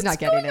 You're like, he's not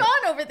what's getting going it.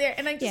 on over there,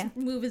 and I just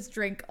move his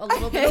drink a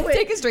little bit away.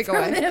 Take his drink from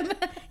away. him.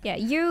 Yeah,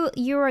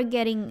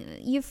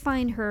 you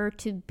find her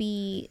to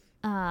be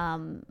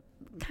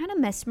kind of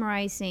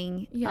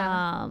mesmerizing,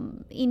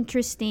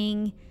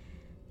 interesting,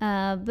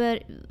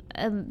 but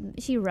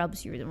she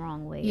rubs you the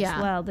wrong way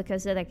as well,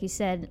 because like you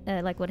said,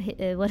 like what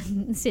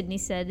Sydney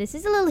said, this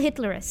is a little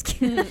Hitler-esque.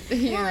 And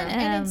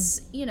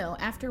it's,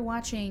 after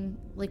watching,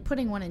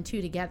 putting 1 and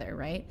 2 together,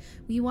 right?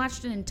 We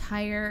watched an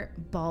entire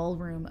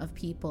ballroom of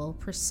people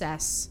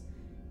process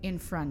in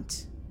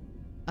front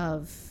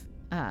of,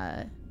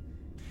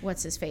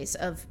 what's his face?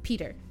 Of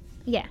Peter.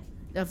 Yeah.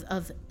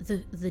 Of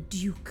the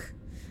Duke.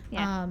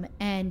 Yeah.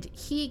 And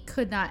he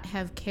could not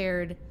have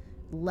cared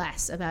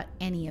less about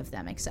any of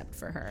them except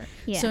for her.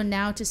 Yeah. So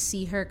now to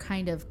see her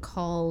kind of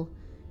call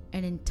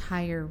an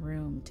entire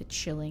room to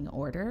chilling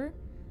order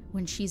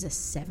when she's a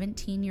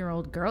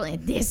 17-year-old girl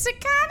in this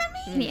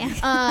economy,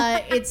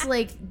 it's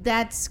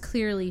that's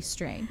clearly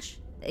strange.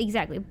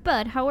 Exactly.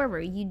 But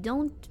however,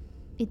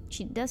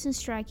 she doesn't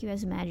strike you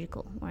as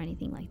magical or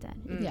anything like that.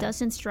 It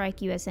doesn't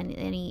strike you as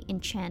any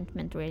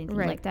enchantment or anything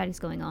like that is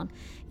going on.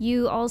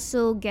 You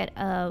also get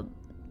a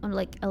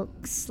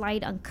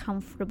slight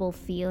uncomfortable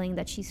feeling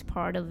that she's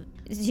part of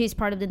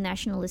the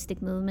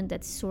nationalistic movement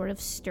that's sort of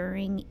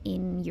stirring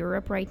in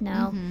Europe right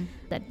now,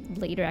 that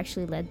later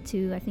actually led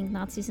to, I think,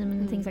 Nazism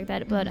and things like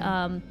that. But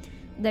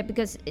that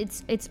because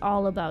it's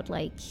all about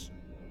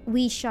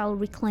we shall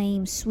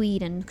reclaim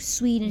Sweden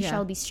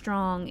shall be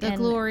strong, the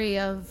glory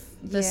of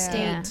the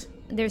state.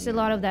 There's a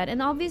lot of that,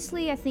 and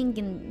obviously I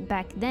think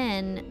back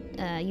then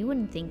you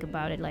wouldn't think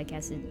about it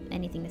as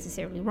anything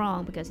necessarily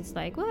wrong, because it's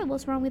well,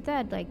 what's wrong with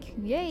that?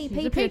 Yay,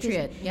 she's a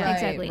patriot. Yeah,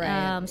 exactly.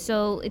 Right.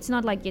 So it's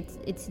not like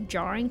it's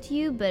jarring to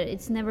you, but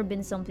it's never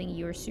been something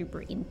you're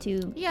super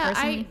into. Yeah,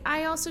 personally.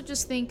 I also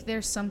just think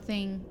there's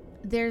something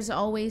there's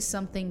always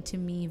something to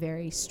me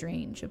very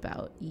strange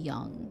about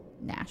young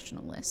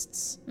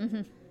nationalists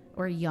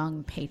or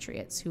young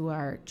patriots who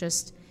are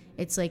just,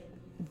 it's like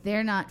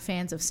they're not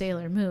fans of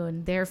Sailor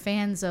Moon. They're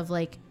fans of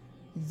like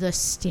the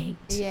state.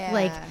 Yeah.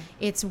 Like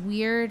it's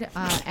weird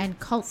and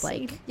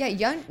cult-like. Yeah,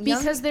 young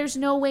because there's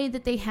no way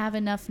that they have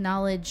enough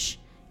knowledge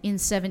in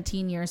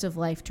 17 years of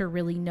life to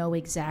really know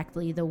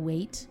exactly the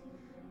weight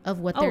of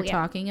what they're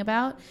talking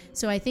about.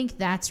 So I think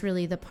that's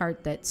really the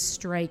part that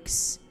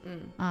strikes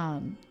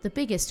the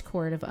biggest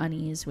chord of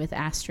unease with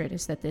Astrid,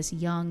 is that this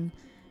young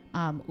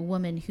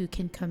woman who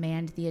can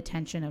command the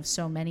attention of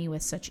so many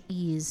with such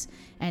ease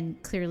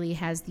and clearly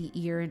has the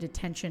ear and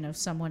attention of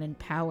someone in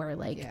power,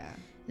 like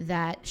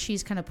that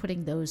she's kind of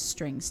putting those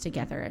strings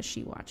together as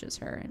she watches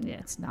her,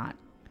 and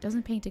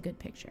doesn't paint a good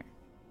picture.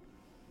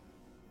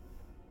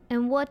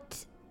 And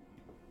what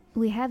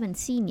we haven't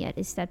seen yet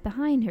is that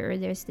behind her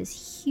there's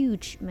this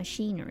huge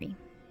machinery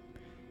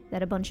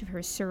that a bunch of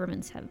her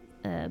servants have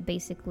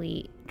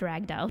basically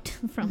dragged out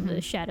from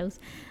the shadows.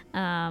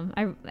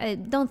 I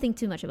don't think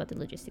too much about the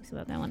logistics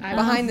about that one.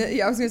 Behind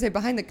I was going to say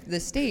behind the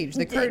stage,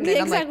 the curtain. And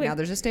I'm like, now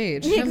there's a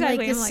stage.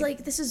 Exactly. I'm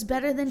like, this is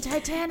better than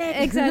Titanic.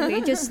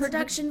 Exactly. Just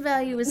production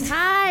value is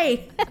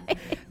high.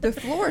 The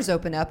floors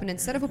open up, and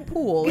instead of a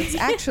pool, it's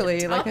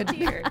actually like a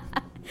deer.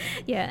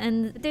 Yeah,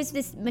 and there's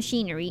this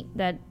machinery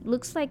that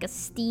looks like a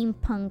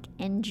steampunk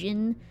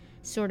engine,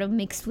 sort of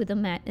mixed with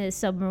a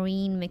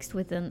submarine, mixed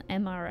with an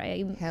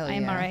MRI. Hell yeah.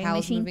 MRI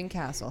Howl's machine. Moving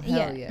Castle.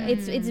 Hell yeah.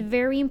 It's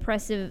very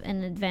impressive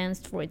and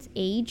advanced for its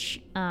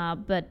age,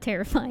 but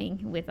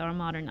terrifying with our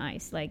modern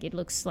eyes. Like, it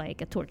looks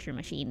like a torture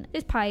machine.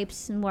 There's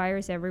pipes and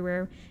wires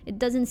everywhere. It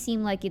doesn't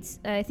seem like it's.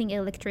 I think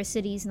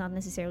electricity is not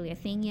necessarily a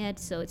thing yet,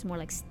 so it's more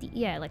like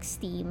like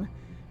steam,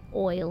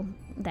 oil,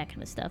 that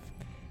kind of stuff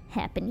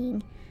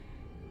happening.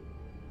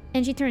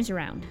 And she turns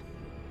around,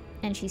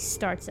 and she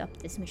starts up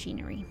this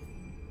machinery.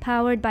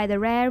 Powered by the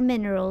rare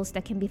minerals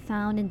that can be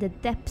found in the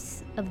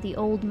depths of the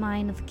old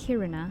mine of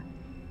Kiruna,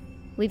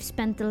 we've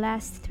spent the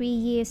last 3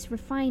 years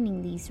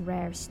refining these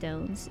rare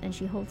stones. And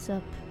she holds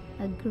up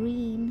a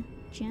green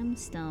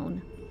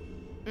gemstone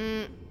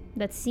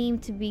that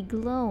seemed to be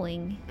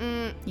glowing.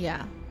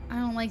 Yeah,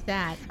 I don't like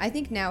that. I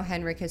think now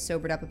Henrik has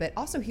sobered up a bit.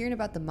 Also, hearing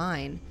about the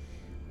mine,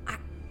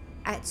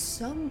 at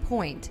some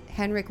point,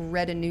 Henrik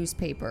read a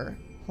newspaper.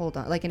 Hold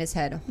on, like in his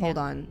head, hold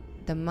on,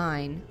 the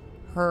mine.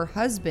 Her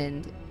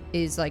husband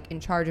is like in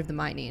charge of the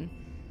mining.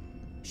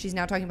 She's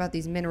now talking about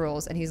these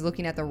minerals, and he's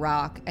looking at the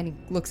rock, and he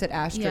looks at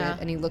Astrid,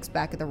 and he looks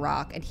back at the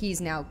rock, and he's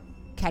now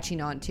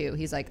catching on too.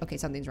 He's like, okay,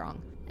 something's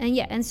wrong. And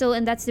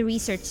that's the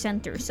research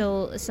center.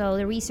 So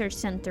the research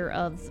center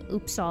of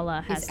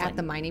Uppsala has is at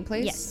the mining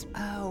place. Yes.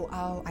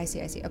 Oh, I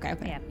see. Okay.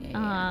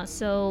 Yeah.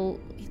 So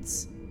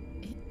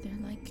they're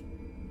like,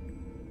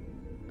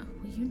 oh,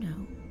 well, you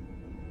know,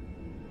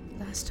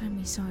 last time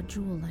we saw a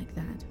jewel like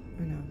that.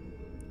 Oh no,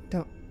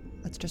 don't.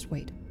 Let's just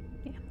wait.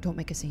 Yeah. Don't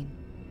make a scene.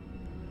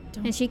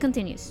 And she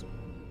continues.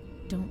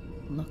 Don't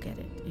look at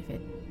it.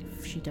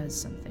 If she does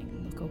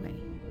something, look away.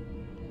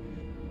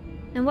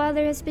 And while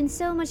there has been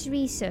so much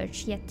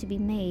research yet to be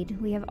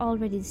made, we have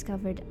already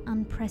discovered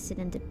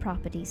unprecedented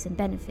properties and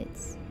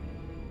benefits.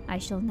 I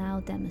shall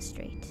now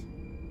demonstrate.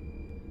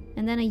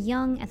 And then a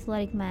young,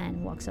 athletic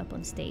man walks up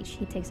on stage.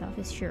 He takes off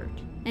his shirt,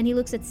 and he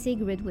looks at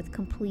Sigrid with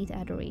complete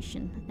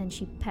adoration, and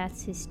she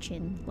pats his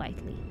chin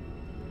lightly.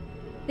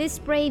 This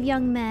brave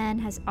young man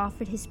has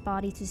offered his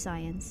body to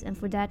science, and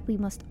for that we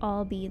must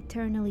all be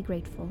eternally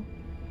grateful.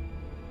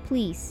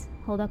 Please,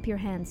 hold up your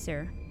hand,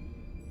 sir.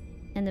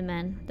 And the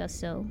man does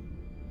so.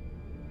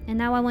 And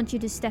now I want you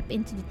to step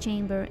into the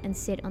chamber and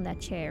sit on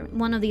that chair.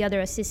 One of the other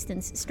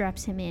assistants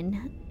straps him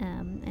in,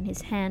 and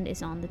his hand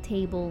is on the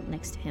table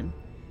next to him.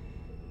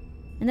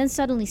 And then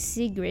suddenly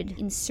Sigrid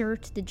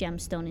inserts the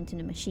gemstone into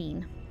the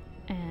machine,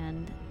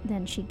 and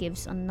then she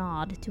gives a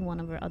nod to one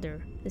of her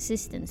other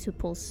assistants, who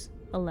pulls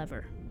a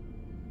lever.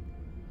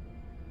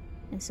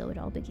 And so it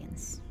all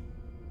begins.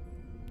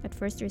 At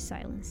first there's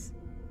silence,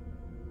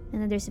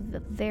 and then there's a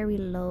very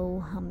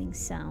low humming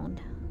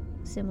sound,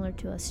 similar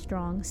to a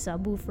strong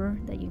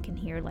subwoofer that you can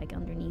hear like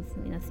underneath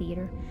in a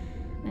theater.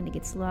 And it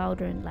gets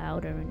louder and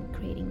louder, and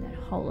creating that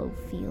hollow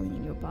feeling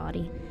in your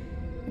body.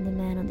 And the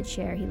man on the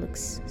chair, he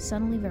looks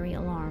suddenly very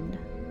alarmed.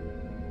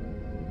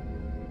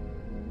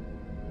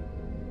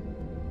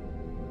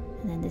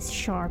 And then this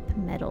sharp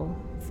metal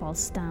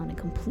falls down and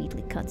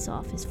completely cuts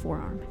off his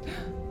forearm.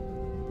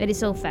 It is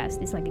so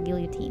fast, it's like a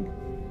guillotine.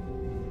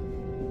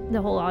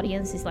 The whole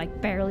audience is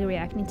like barely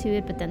reacting to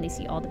it, but then they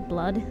see all the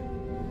blood,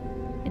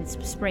 and it's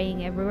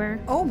spraying everywhere.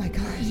 Oh my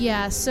god.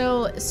 Yeah,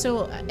 so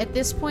at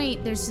this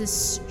point there's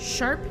this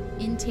sharp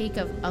intake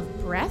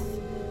of breath,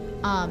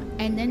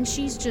 and then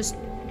she's just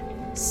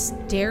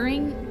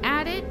staring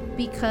at it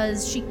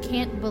because she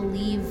can't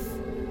believe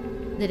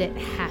that it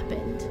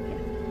happened.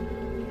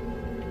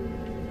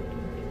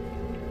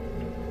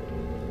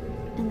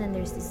 And then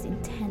there's this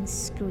intense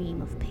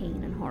scream of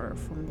pain and horror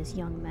from this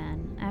young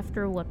man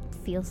after what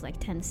feels like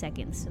 10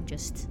 seconds of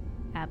just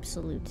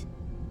absolute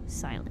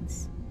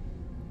silence.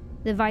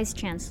 The Vice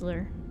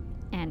Chancellor,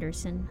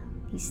 Anderson,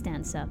 He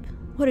stands up.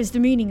 What is the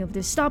meaning of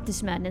this? Stop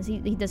this madness.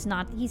 He does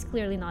not. He's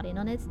clearly not in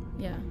on it.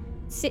 Yeah.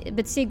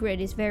 But Sigrid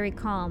is very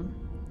calm,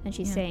 and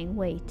she's saying,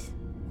 "Wait.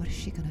 What is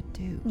she gonna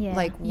do? Yeah.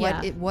 Like,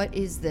 what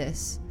is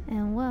this?"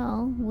 And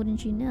well,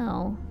 wouldn't you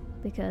know?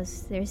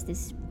 Because there's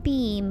this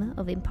beam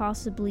of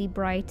impossibly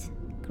bright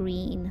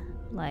green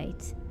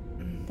light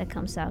that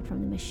comes out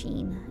from the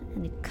machine,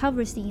 and it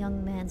covers the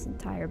young man's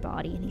entire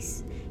body, and you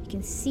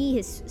can see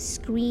his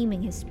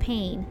screaming, his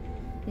pain.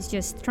 He's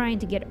just trying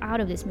to get out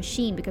of this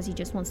machine because he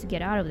just wants to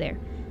get out of there.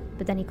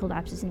 But then he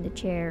collapses in the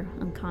chair,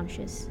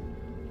 unconscious.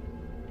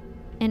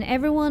 And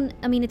everyone,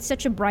 I mean, it's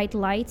such a bright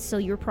light, so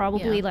you're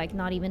probably like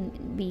not even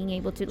being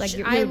able to, like,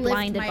 you're blinded by it.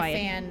 I lift my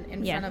fan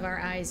in front of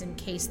our eyes in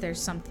case there's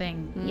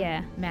something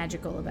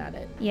magical about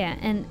it. Yeah,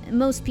 and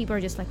most people are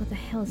just like, what the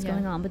hell is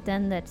going on? But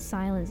then that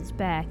silence is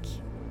back,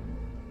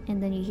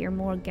 and then you hear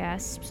more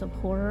gasps of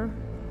horror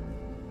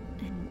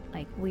and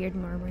like weird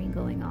murmuring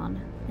going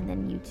on, and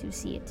then you two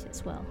see it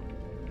as well.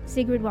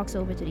 Sigrid walks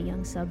over to the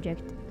young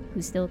subject,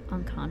 who's still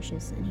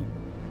unconscious,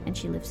 and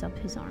she lifts up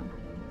his arm.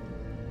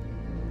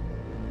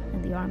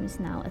 And the arm is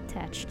now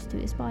attached to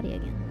his body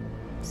again,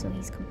 so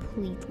he's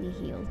completely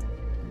healed.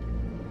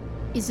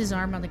 Is his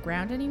arm on the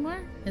ground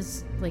anymore?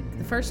 Is like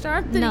the first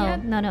arm that he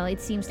had? No.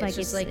 It seems like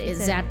it's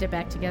zapped it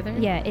back together.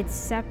 Yeah, it's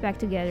zapped back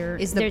together.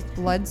 Is the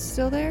blood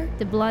still there?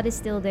 The blood is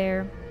still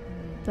there,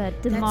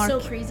 but That's so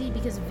crazy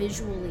because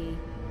visually,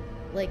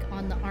 like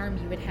on the arm,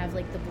 you would have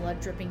like the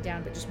blood dripping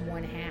down, but just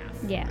one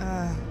half.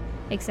 Yeah,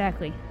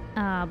 exactly.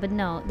 But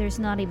no, there's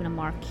not even a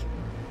mark.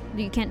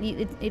 You can't.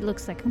 It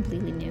looks like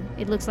completely new.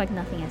 It looks like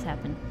nothing has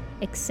happened,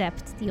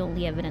 except the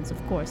only evidence,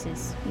 of course,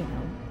 is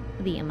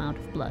the amount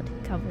of blood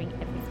covering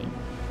everything.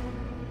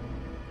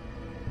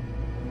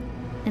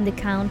 And the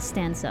Count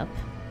stands up,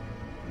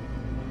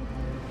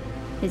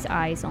 his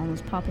eyes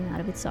almost popping out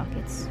of its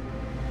sockets.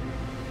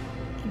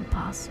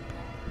 Impossible.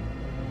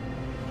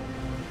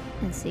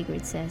 And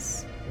Sigrid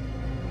says,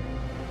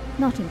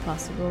 "Not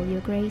impossible,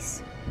 Your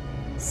Grace.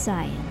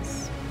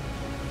 Science."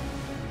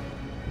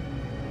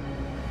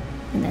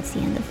 And that's the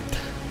end of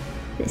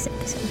this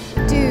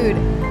episode. Dude.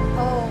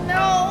 Oh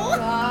no.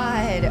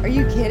 God. Are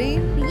you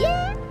kidding?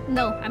 Yeah.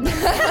 No, I'm not.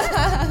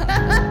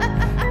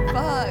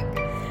 Fuck.